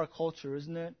contrary to our culture,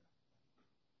 isn't it?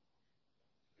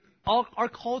 Our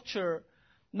culture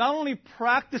not only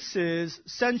practices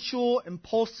sensual,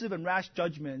 impulsive, and rash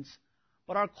judgments,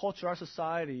 but our culture, our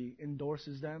society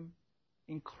endorses them,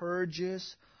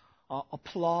 encourages,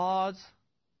 applauds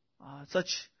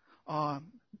such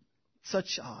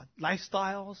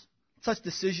lifestyles, such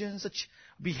decisions, such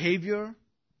behavior.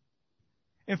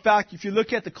 In fact, if you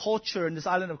look at the culture in this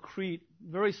island of Crete,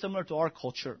 very similar to our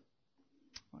culture.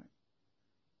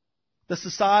 The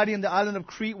society in the island of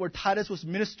Crete where Titus was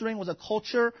ministering was a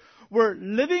culture where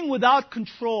living without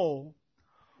control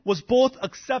was both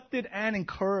accepted and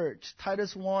encouraged.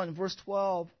 Titus 1, verse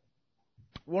 12.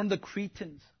 One of the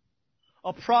Cretans,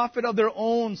 a prophet of their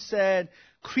own, said,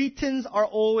 Cretans are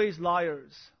always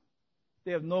liars.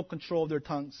 They have no control of their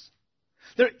tongues.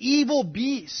 They're evil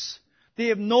beasts. They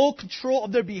have no control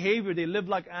of their behavior. They live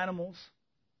like animals,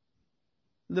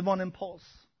 live on impulse.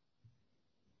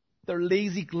 They're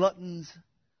lazy gluttons,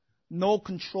 no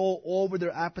control over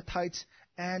their appetites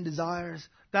and desires.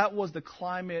 That was the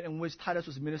climate in which Titus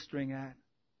was ministering at.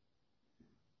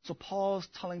 So Paul's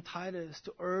telling Titus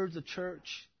to urge the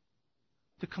church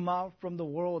to come out from the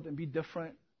world and be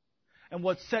different. And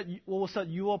what will set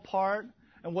you apart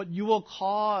and what you will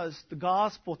cause the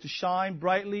gospel to shine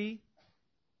brightly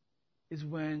is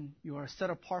when you are set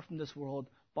apart from this world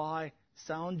by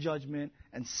sound judgment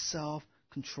and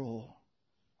self-control.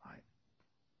 Right.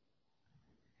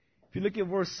 If you look at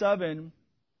verse 7,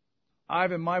 I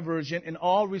have in my version, in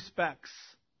all respects.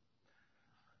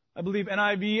 I believe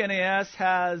NIV, NAS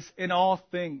has in all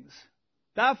things.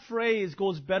 That phrase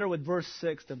goes better with verse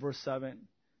 6 than verse 7.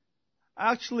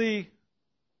 Actually,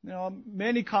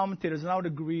 many commentators, and I would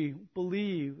agree,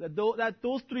 believe that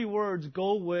those 3 words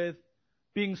go with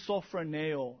being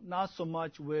sophroneo, not so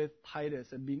much with Titus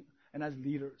and as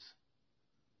leaders.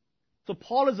 So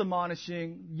Paul is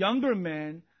admonishing younger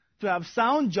men to have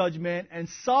sound judgment and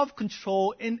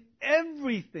self-control in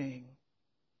everything.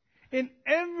 In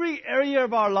every area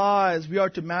of our lives, we are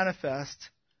to manifest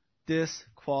this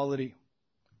quality.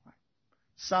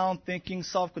 Sound thinking,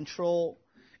 self-control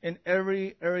in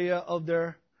every area of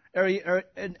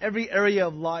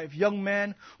life. Young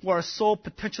men who are so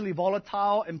potentially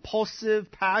volatile,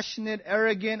 impulsive, passionate,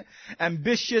 arrogant,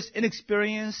 ambitious,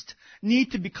 inexperienced,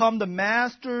 need to become the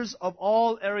masters of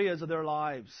all areas of their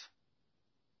lives.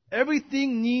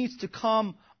 Everything needs to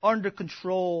come under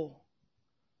control.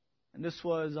 And this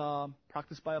was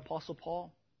practiced by Apostle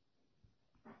Paul.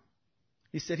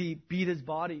 He said he beat his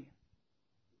body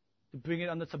to bring it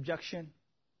under subjection.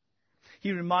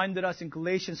 He reminded us in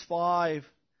Galatians 5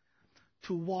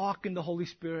 to walk in the Holy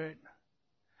Spirit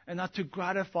and not to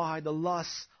gratify the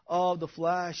lusts of the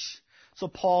flesh. So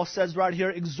Paul says right here,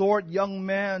 exhort young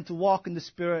men to walk in the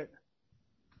Spirit,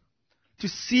 to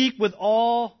seek with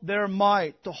all their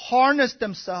might, to harness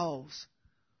themselves,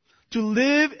 to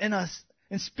live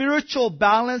in spiritual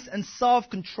balance and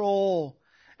self-control,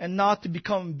 and not to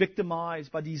become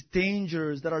victimized by these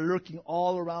dangers that are lurking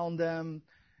all around them.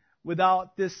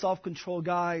 Without this self-control,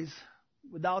 guys,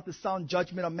 without the sound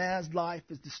judgment, a man's life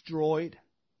is destroyed.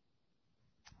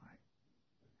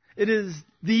 It is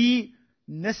the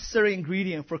necessary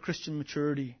ingredient for Christian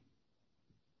maturity.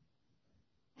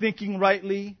 Thinking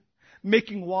rightly,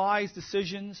 making wise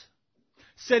decisions,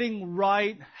 setting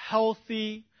right,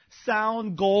 healthy,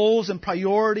 sound goals and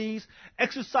priorities,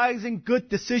 exercising good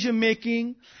decision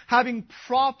making, having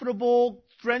profitable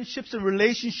friendships and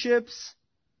relationships,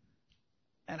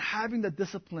 and having the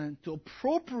discipline to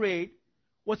appropriate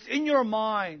what's in your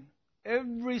mind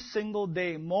every single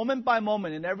day, moment by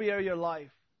moment, in every area of your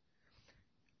life,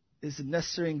 is a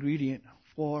necessary ingredient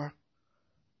for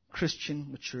Christian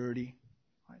maturity.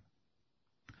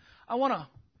 I want to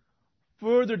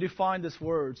further define this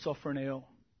word, sophroneo.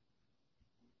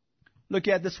 look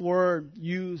at this word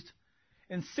used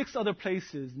in 6 other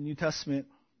places in the New Testament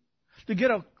to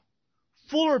get a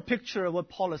fuller picture of what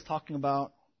Paul is talking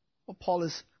about, what Paul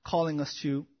is calling us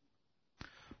to.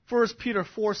 1 Peter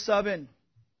 4:7.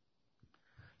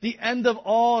 The end of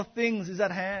all things is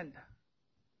at hand.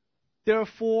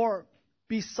 Therefore,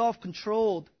 be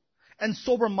self-controlled and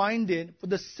sober-minded for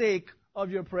the sake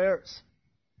of your prayers.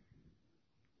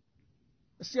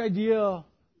 It's the idea,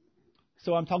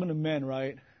 so I'm talking to men,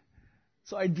 right?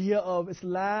 It's the idea of it's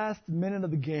last minute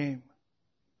of the game,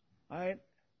 right?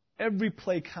 Every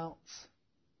play counts.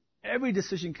 Every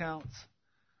decision counts.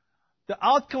 The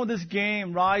outcome of this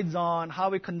game rides on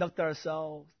how we conduct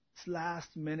ourselves. It's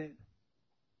last minute.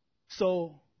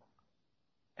 So,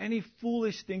 any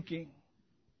foolish thinking,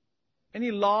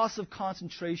 any loss of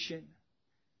concentration,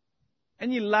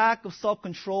 any lack of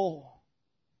self-control,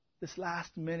 this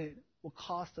last minute will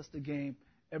cost us the game.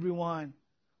 Everyone,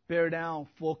 bear down,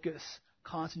 focus,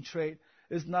 concentrate.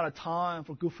 It's not a time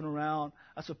for goofing around.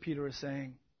 That's what Peter is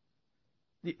saying.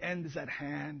 The end is at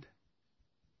hand.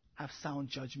 Have sound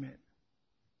judgment.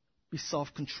 Be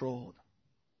self-controlled.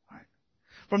 Right.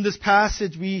 From this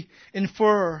passage, we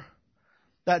infer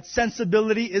that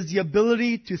sensibility is the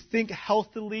ability to think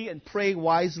healthily and pray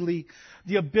wisely.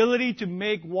 The ability to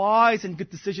make wise and good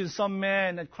decisions. Some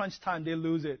men at crunch time, they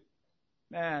lose it.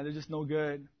 Man, they're just no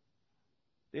good.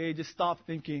 They just stop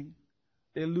thinking.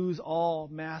 They lose all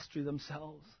mastery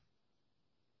themselves.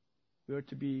 We're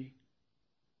to be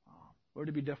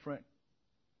different.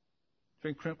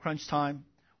 During crunch time,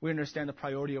 we understand the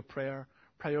priority of prayer,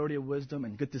 priority of wisdom,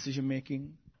 and good decision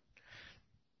making.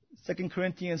 2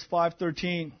 Corinthians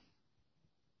 5:13.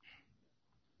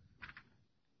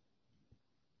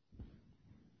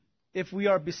 If we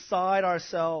are beside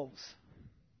ourselves,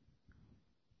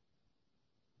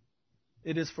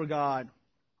 it is for God.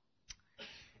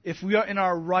 If we are in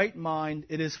our right mind,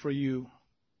 it is for you.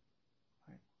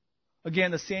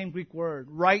 Again, the same Greek word,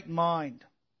 right mind.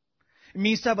 It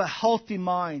means to have a healthy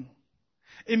mind.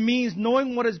 It means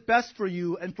knowing what is best for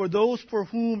you and for those for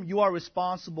whom you are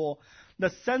responsible. The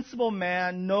sensible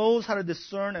man knows how to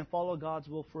discern and follow God's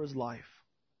will for his life.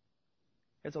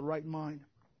 It's a right mind.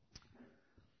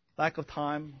 Lack of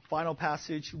time. Final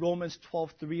passage, Romans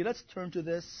 12:3. Let's turn to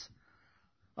this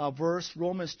verse,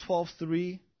 Romans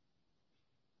 12:3.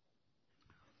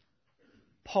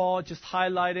 Paul just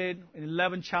highlighted in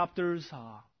 11 chapters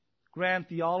grand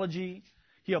theology.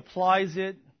 He applies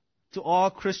it to all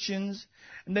Christians.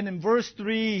 And then in verse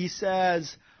 3, he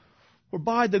says, for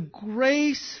by the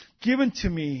grace given to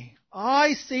me,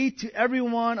 I say to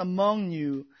everyone among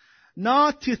you,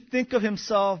 not to think of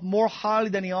himself more highly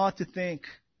than he ought to think.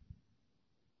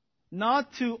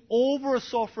 Not to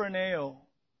over-sophroneo.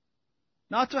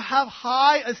 Not to have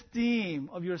high esteem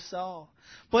of yourself.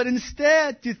 But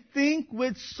instead to think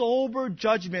with sober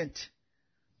judgment,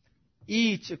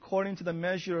 each according to the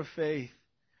measure of faith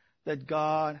that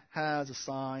God has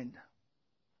assigned.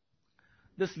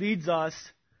 This leads us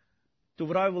to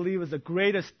what I believe is the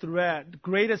greatest threat, the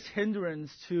greatest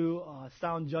hindrance to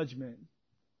sound judgment,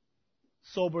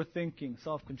 sober thinking,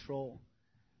 self-control,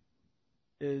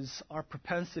 is our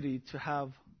propensity to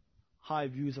have high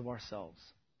views of ourselves.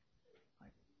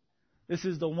 This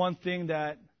is the one thing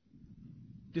that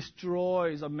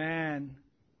destroys a man's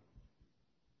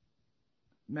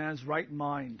right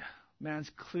mind, man's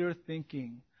clear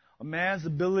thinking, a man's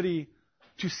ability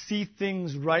to see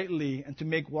things rightly and to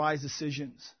make wise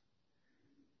decisions.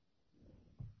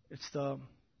 It's the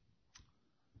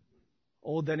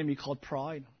old enemy called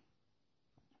pride.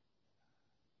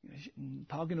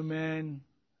 Talking to men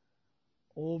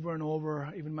over and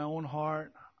over, even my own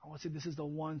heart, I want to say this is the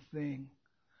one thing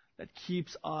that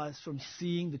keeps us from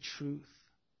seeing the truth,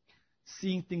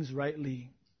 seeing things rightly,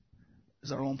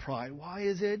 is our own pride. Why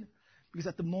is it? Because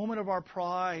at the moment of our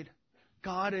pride,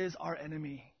 God is our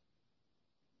enemy.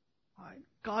 Right?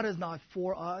 God is not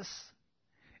for us.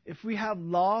 If we have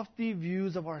lofty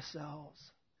views of ourselves,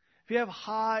 if we have a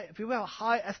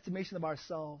high estimation of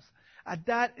ourselves, at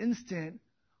that instant,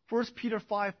 1 Peter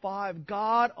 5:5,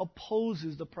 God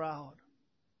opposes the proud.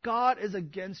 God is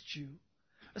against you.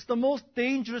 It's the most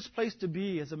dangerous place to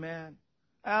be as a man,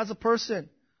 as a person.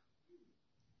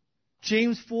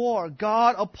 James 4,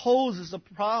 God opposes the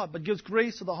proud but gives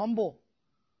grace to the humble.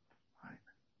 Right.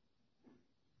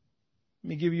 Let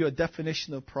me give you a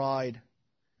definition of pride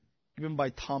given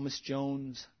by Thomas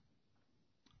Jones.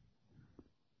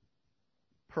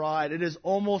 Pride, it is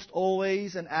almost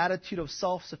always an attitude of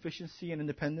self-sufficiency and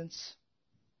independence.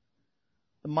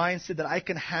 The mindset that I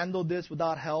can handle this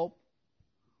without help,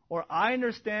 or I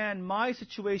understand my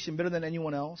situation better than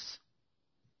anyone else.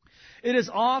 It is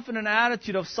often an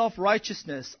attitude of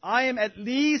self-righteousness. I am at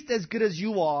least as good as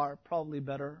you are, probably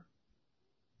better.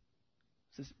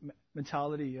 It's this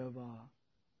mentality of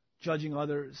judging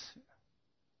others,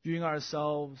 viewing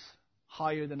ourselves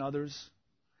higher than others.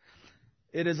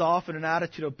 It is often an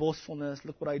attitude of boastfulness.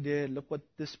 Look what I did. Look what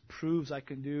this proves I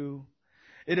can do.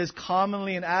 It is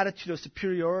commonly an attitude of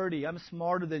superiority. I'm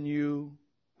smarter than you.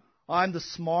 I'm the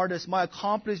smartest. My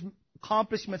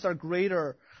accomplishments are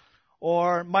greater.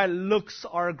 Or my looks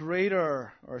are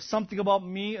greater. Or something about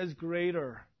me is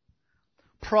greater.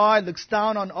 Pride looks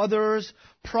down on others.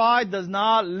 Pride does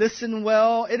not listen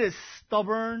well. It is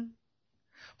stubborn.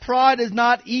 Pride is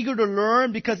not eager to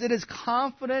learn because it is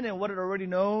confident in what it already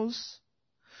knows.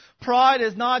 Pride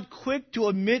is not quick to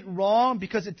admit wrong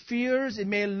because it fears it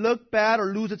may look bad or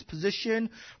lose its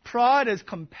position. Pride is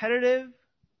competitive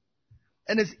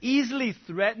and is easily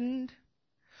threatened.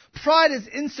 Pride is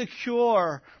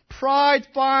insecure. Pride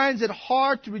finds it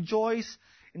hard to rejoice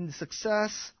in the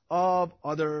success of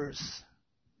others.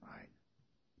 Right.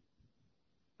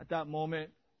 At that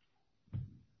moment,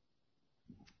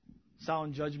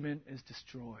 sound judgment is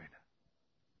destroyed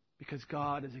because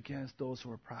God is against those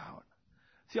who are proud.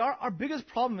 See, our biggest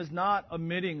problem is not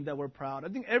admitting that we're proud. I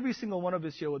think every single one of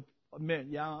us here would admit,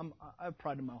 I have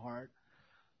pride in my heart.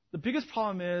 The biggest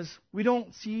problem is we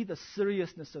don't see the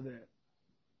seriousness of it.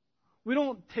 We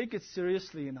don't take it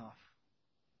seriously enough.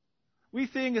 We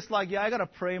think it's like, I got to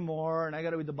pray more, and I got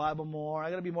to read the Bible more, I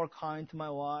got to be more kind to my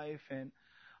wife, and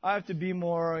I have to be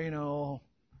more, I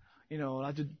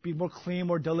have to be more clean,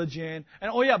 more diligent.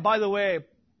 And by the way,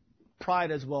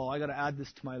 pride as well. I got to add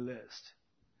this to my list.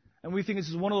 And we think this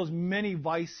is one of those many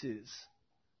vices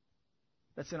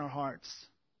that's in our hearts.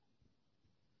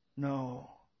 No.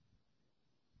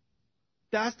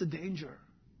 That's the danger.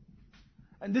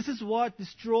 And this is what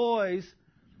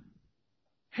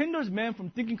hinders men from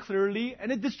thinking clearly,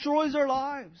 and it destroys their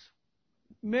lives.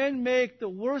 Men make the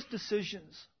worst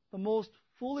decisions, the most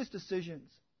foolish decisions,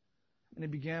 and it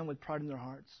began with pride in their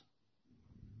hearts.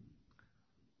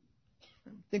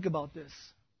 Think about this.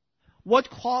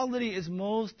 What quality is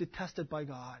most detested by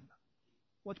God?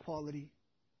 What quality?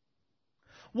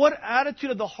 What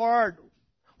attitude of the heart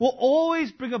will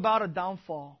always bring about a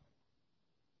downfall?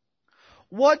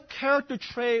 What character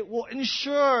trait will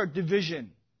ensure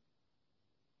division?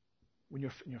 When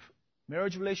you're in your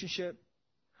marriage relationship,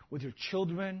 with your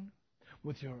children,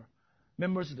 with your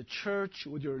members of the church,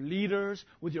 with your leaders,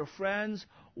 with your friends,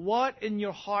 what in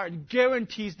your heart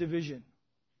guarantees division?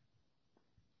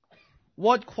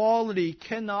 What quality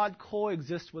cannot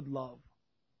coexist with love?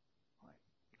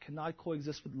 It cannot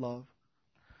coexist with love.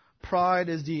 Pride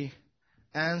is the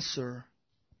answer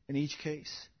in each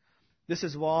case. This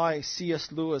is why C.S.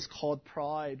 Lewis called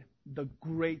pride the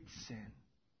great sin.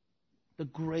 The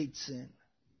great sin.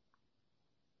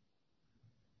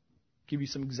 Give you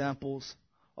some examples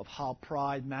of how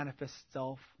pride manifests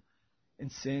itself in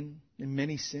sin, in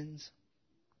many sins.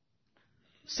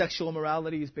 Sexual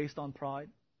immorality is based on pride.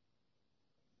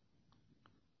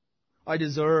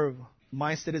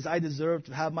 Mindset is I deserve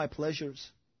to have my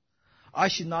pleasures. I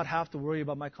should not have to worry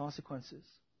about my consequences.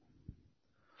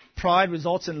 Pride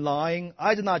results in lying.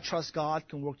 I do not trust God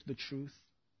can work to the truth.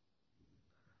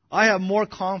 I have more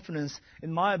confidence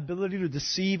in my ability to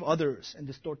deceive others and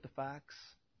distort the facts.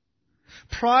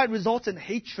 Pride results in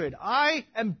hatred. I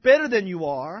am better than you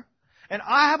are, and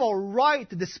I have a right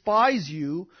to despise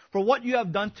you for what you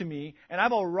have done to me, and I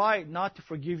have a right not to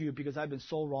forgive you because I've been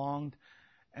so wronged,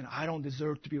 and I don't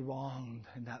deserve to be wronged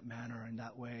in that manner, in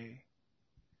that way.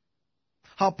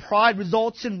 How pride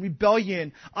results in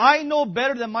rebellion. I know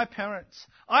better than my parents.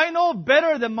 I know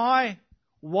better than my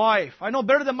wife. I know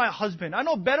better than my husband. I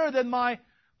know better than my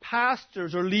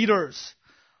pastors or leaders.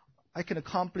 I can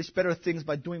accomplish better things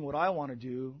by doing what I want to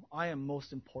do. I am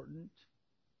most important.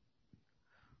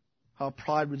 How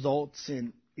pride results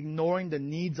in ignoring the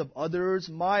needs of others.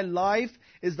 My life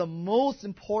is the most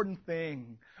important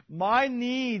thing. My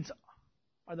needs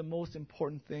are the most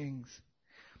important things.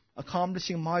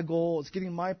 Accomplishing my goals,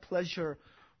 getting my pleasure,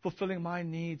 fulfilling my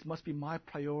needs must be my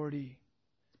priority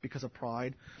because of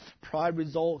pride. Pride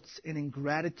results in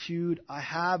ingratitude. I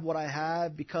have what I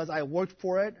have because I worked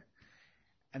for it,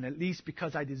 and at least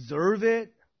because I deserve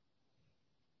it.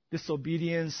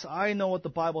 Disobedience. I know what the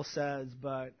Bible says,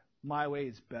 but my way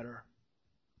is better.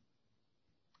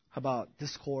 How about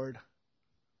discord?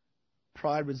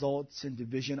 Pride results in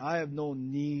division. I have no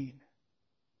need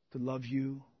to love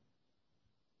you.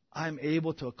 I am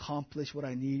able to accomplish what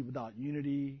I need without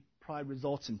unity. Pride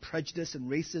results in prejudice and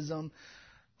racism.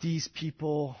 These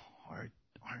people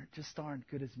aren't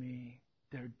good as me.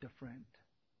 They're different.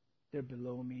 They're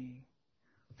below me.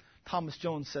 Thomas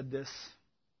Jones said this.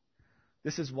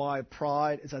 This is why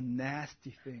pride is a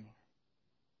nasty thing.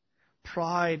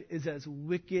 Pride is as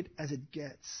wicked as it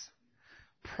gets.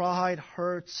 Pride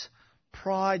hurts.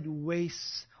 Pride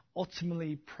wastes.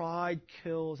 Ultimately, pride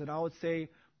kills. And I would say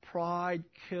pride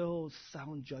kills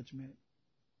sound judgment.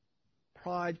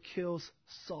 Pride kills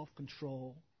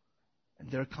self-control. And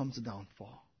there comes the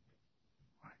downfall.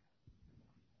 Right.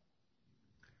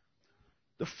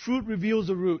 The fruit reveals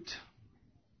the root.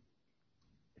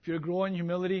 If you're growing in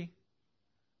humility,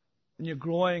 then you're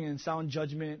growing in sound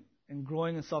judgment and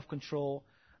growing in self-control.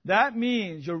 That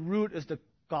means your root is the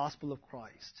gospel of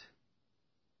Christ.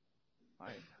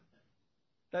 Right?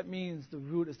 That means the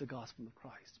root is the gospel of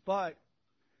Christ. But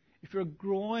if you're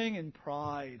growing in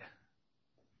pride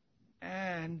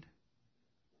and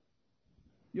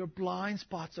your blind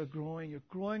spots are growing, you're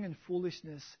growing in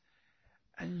foolishness,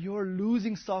 and you're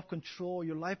losing self-control,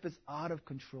 your life is out of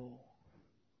control.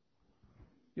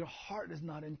 Your heart is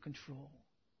not in control.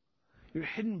 Your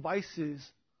hidden vices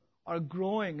are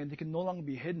growing and they can no longer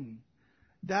be hidden.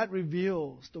 That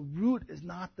reveals the root is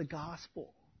not the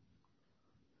gospel.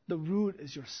 The root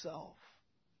is yourself.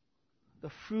 The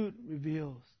fruit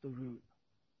reveals the root.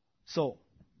 So,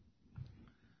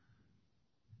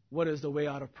 what is the way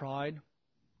out of pride?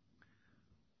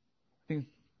 I think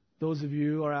those of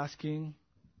you are asking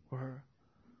or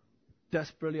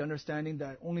desperately understanding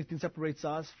that only thing separates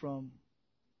us from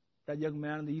that young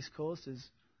man on the East Coast is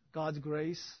God's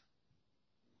grace.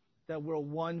 That we're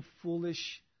one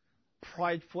foolish,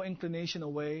 prideful inclination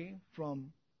away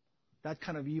from that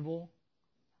kind of evil.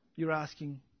 You're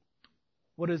asking,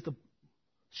 what is the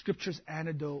Scripture's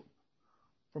antidote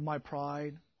for my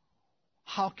pride?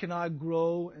 How can I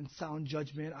grow in sound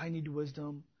judgment? I need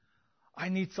wisdom. I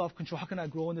need self-control. How can I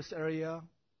grow in this area?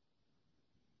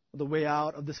 The way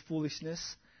out of this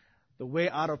foolishness, the way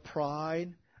out of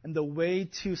pride, and the way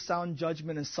to sound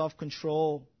judgment and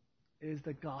self-control is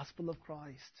the gospel of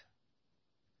Christ.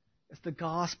 It's the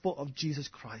gospel of Jesus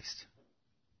Christ.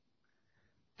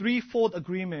 Threefold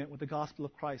agreement with the gospel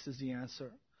of Christ is the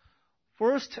answer.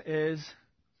 First is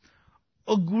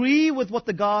agree with what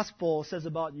the gospel says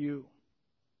about you.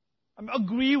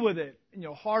 Agree with it in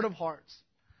your heart of hearts.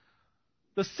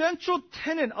 The central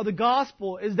tenet of the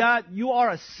gospel is that you are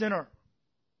a sinner.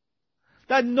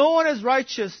 That no one is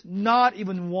righteous, not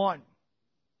even one.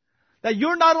 That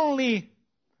you're not only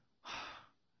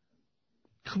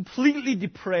completely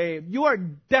depraved, you are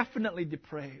definitely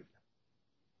depraved.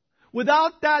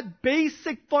 Without that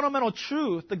basic fundamental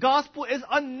truth, the gospel is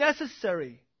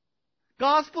unnecessary.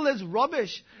 Gospel is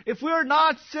rubbish. If we are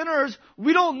not sinners,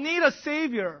 we don't need a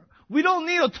savior. We don't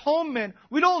need atonement.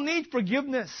 We don't need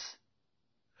forgiveness.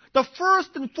 The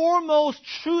first and foremost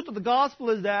truth of the gospel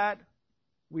is that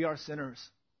we are sinners.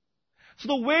 So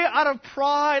the way out of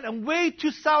pride and way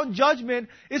to sound judgment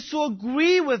is to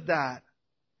agree with that.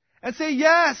 And say,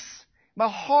 yes, my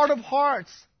heart of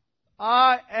hearts,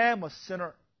 I am a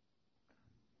sinner.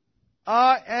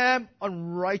 I am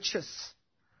unrighteous.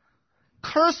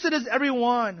 Cursed is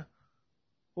everyone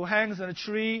who hangs on a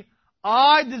tree.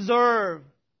 I deserve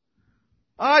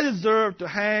to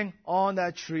hang on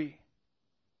that tree.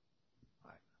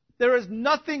 There is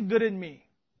nothing good in me.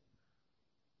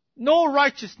 No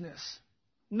righteousness.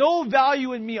 No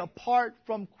value in me apart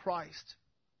from Christ.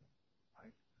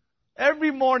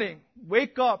 Every morning,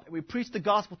 wake up and we preach the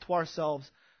gospel to ourselves.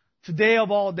 Today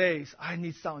of all days, I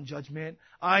need sound judgment.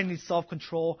 I need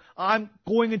self-control. I'm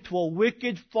going into a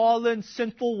wicked, fallen,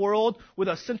 sinful world with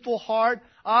a sinful heart.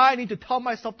 I need to tell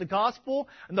myself the gospel.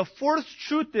 And the first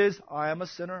truth is, I am a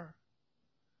sinner.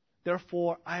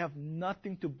 Therefore, I have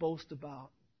nothing to boast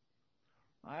about.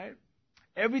 Right?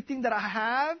 Everything that I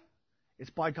have is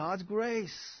by God's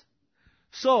grace.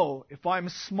 So, if I'm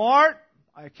smart,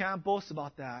 I can't boast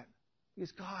about that.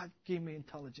 Because God gave me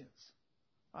intelligence.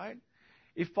 Right?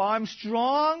 If I'm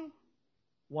strong,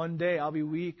 one day I'll be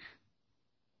weak.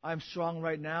 I'm strong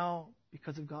right now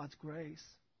because of God's grace.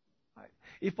 Right?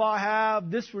 If I have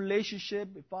this relationship,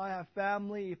 if I have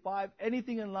family, if I have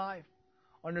anything in life,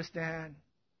 understand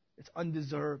it's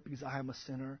undeserved because I am a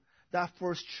sinner. That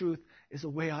first truth is a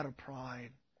way out of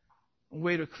pride, a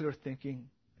way to clear thinking.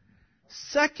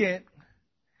 Second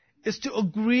is to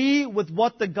agree with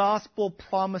what the gospel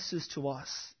promises to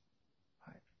us.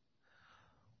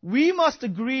 We must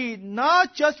agree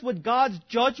not just with God's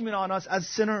judgment on us as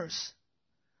sinners,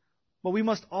 but we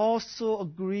must also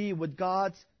agree with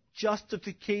God's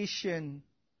justification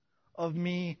of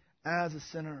me as a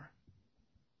sinner.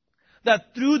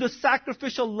 That through the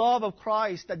sacrificial love of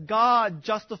Christ, that God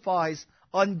justifies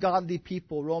ungodly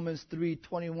people. Romans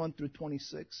 3:21 through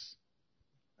 26.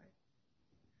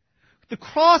 The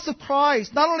cross of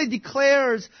Christ not only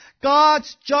declares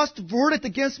God's just verdict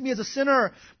against me as a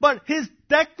sinner, but His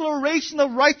declaration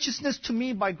of righteousness to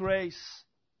me by grace.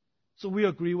 So we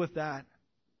agree with that.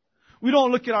 We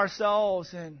don't look at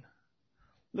ourselves and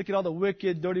look at all the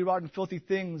wicked, dirty, rotten, filthy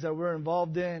things that we're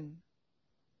involved in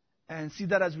and see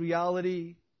that as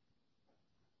reality.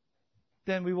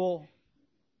 Then we will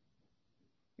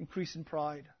increase in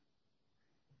pride.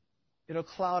 It'll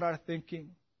cloud our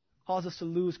thinking, cause us to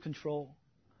lose control.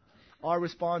 Our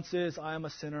response is, I am a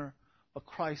sinner, but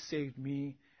Christ saved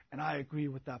me, and I agree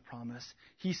with that promise.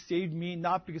 He saved me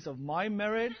not because of my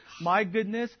merit, my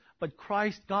goodness, but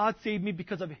God saved me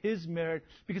because of His merit,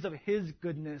 because of His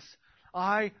goodness.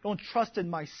 I don't trust in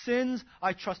my sins,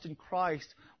 I trust in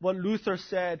Christ. What Luther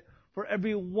said, for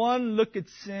every one look at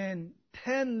sin,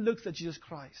 10 looks at Jesus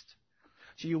Christ.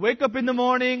 So you wake up in the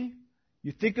morning,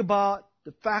 you think about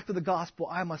the fact of the gospel,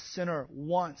 I'm a sinner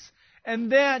once.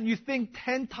 And then you think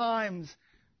 10 times,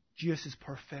 Jesus is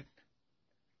perfect.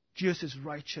 Jesus is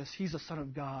righteous. He's the Son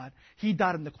of God. He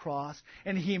died on the cross,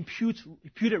 and He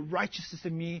imputed righteousness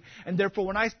in me. And therefore,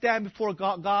 when I stand before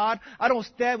God, I don't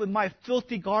stand with my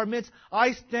filthy garments.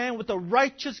 I stand with the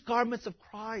righteous garments of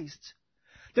Christ.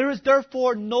 There is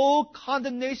therefore no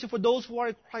condemnation for those who are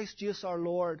in Christ Jesus our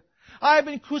Lord. I have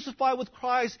been crucified with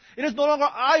Christ. It is no longer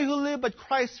I who live, but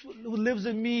Christ who lives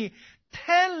in me.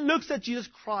 10 looks at Jesus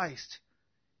Christ,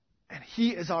 and He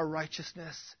is our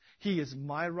righteousness. He is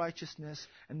my righteousness,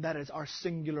 and that is our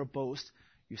singular boast.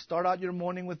 You start out your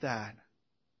morning with that,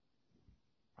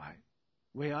 right?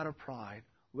 Way out of pride,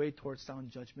 way towards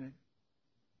sound judgment.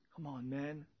 Come on,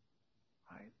 men,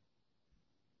 right?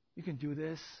 You can do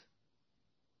this.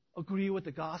 Agree with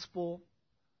the gospel,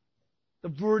 the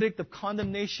verdict of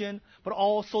condemnation, but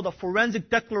also the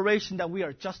forensic declaration that we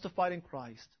are justified in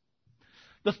Christ.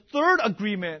 The third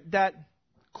agreement that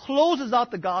closes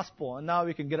out the gospel, and now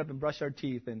we can get up and brush our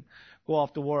teeth and go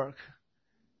off to work,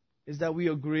 is that we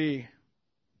agree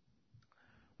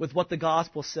with what the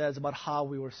gospel says about how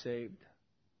we were saved.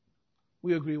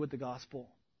 We agree with the gospel.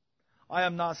 I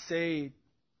am not saved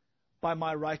by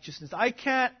my righteousness. I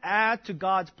can't add to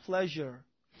God's pleasure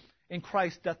in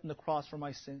Christ's death on the cross for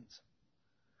my sins.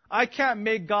 I can't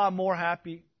make God more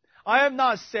happy. I am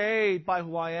not saved by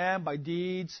who I am, by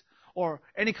deeds, or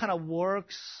any kind of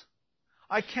works.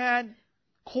 I can't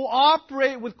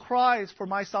cooperate with Christ for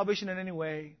my salvation in any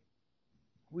way.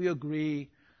 We agree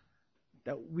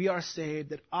that we are saved,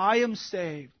 that I am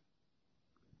saved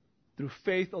through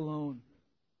faith alone,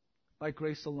 by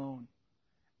grace alone,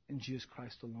 in Jesus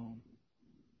Christ alone.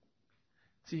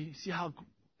 See how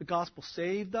the gospel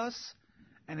saved us,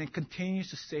 and it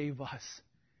continues to save us.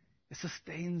 It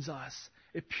sustains us.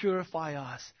 It purifies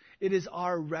us. It is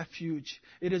our refuge.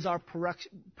 It is our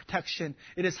protection.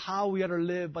 It is how we are to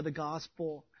live by the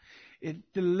gospel. It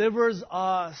delivers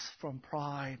us from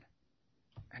pride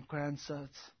and grants us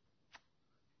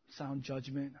sound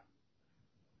judgment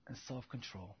and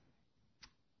self-control.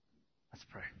 Let's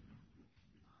pray.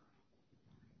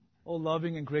 Oh,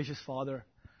 loving and gracious Father,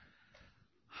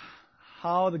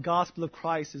 how the gospel of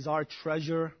Christ is our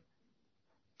treasure,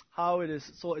 how it is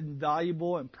so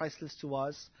invaluable and priceless to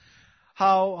us,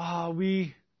 how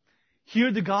we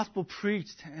hear the gospel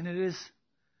preached and it is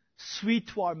sweet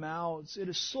to our mouths. It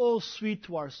is so sweet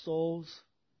to our souls.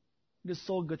 It is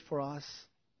so good for us.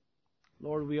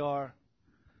 Lord, we are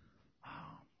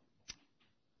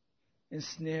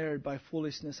ensnared by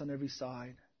foolishness on every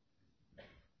side.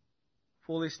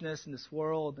 Foolishness in this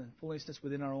world and foolishness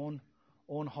within our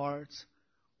own hearts.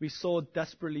 We so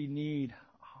desperately need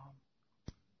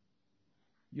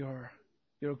your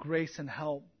grace and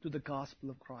help through the gospel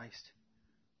of Christ.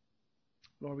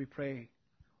 Lord, we pray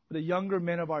for the younger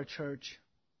men of our church,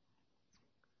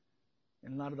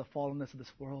 in light of the fallenness of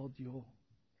this world, you'll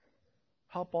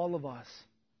help all of us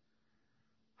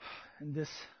in this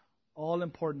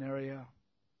all-important area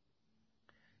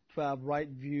to have right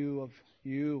view of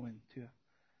you and to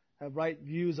have right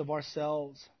views of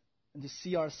ourselves and to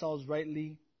see ourselves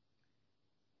rightly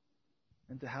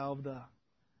and to have the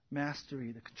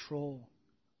mastery, the control,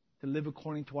 to live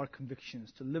according to our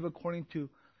convictions, to live according to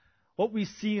what we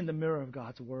see in the mirror of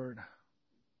God's Word,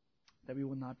 that we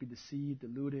will not be deceived,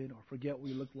 deluded, or forget what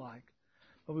we look like,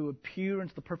 but we would peer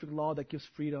into the perfect law that gives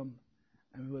freedom,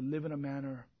 and we would live in a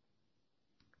manner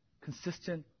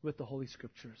consistent with the Holy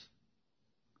Scriptures.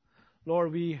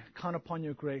 Lord, we count upon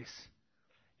your grace,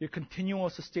 your continual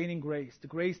sustaining grace, the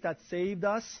grace that saved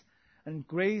us and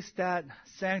grace that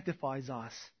sanctifies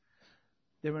us.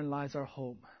 Therein lies our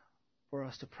hope for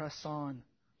us to press on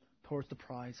towards the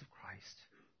prize of Christ.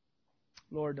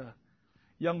 Lord,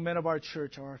 young men of our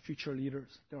church are our future leaders.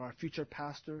 They're our future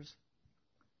pastors.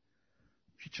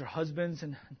 future husbands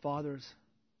and fathers.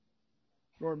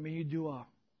 Lord, may you do a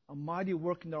mighty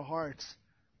work in their hearts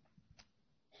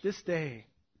this day,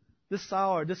 this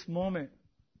hour, this moment.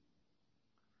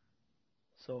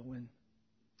 So when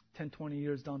 10, 20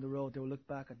 years down the road, they will look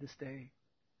back at this day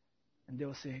and they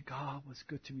will say, God was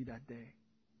good to me that day.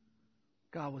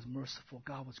 God was merciful.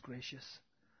 God was gracious.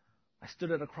 I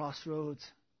stood at a crossroads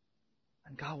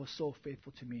and God was so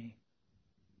faithful to me.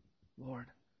 Lord,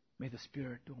 may the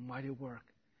Spirit do a mighty work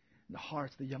in the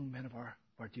hearts of the young men of our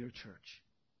dear church.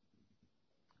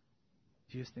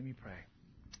 In Jesus' name we pray.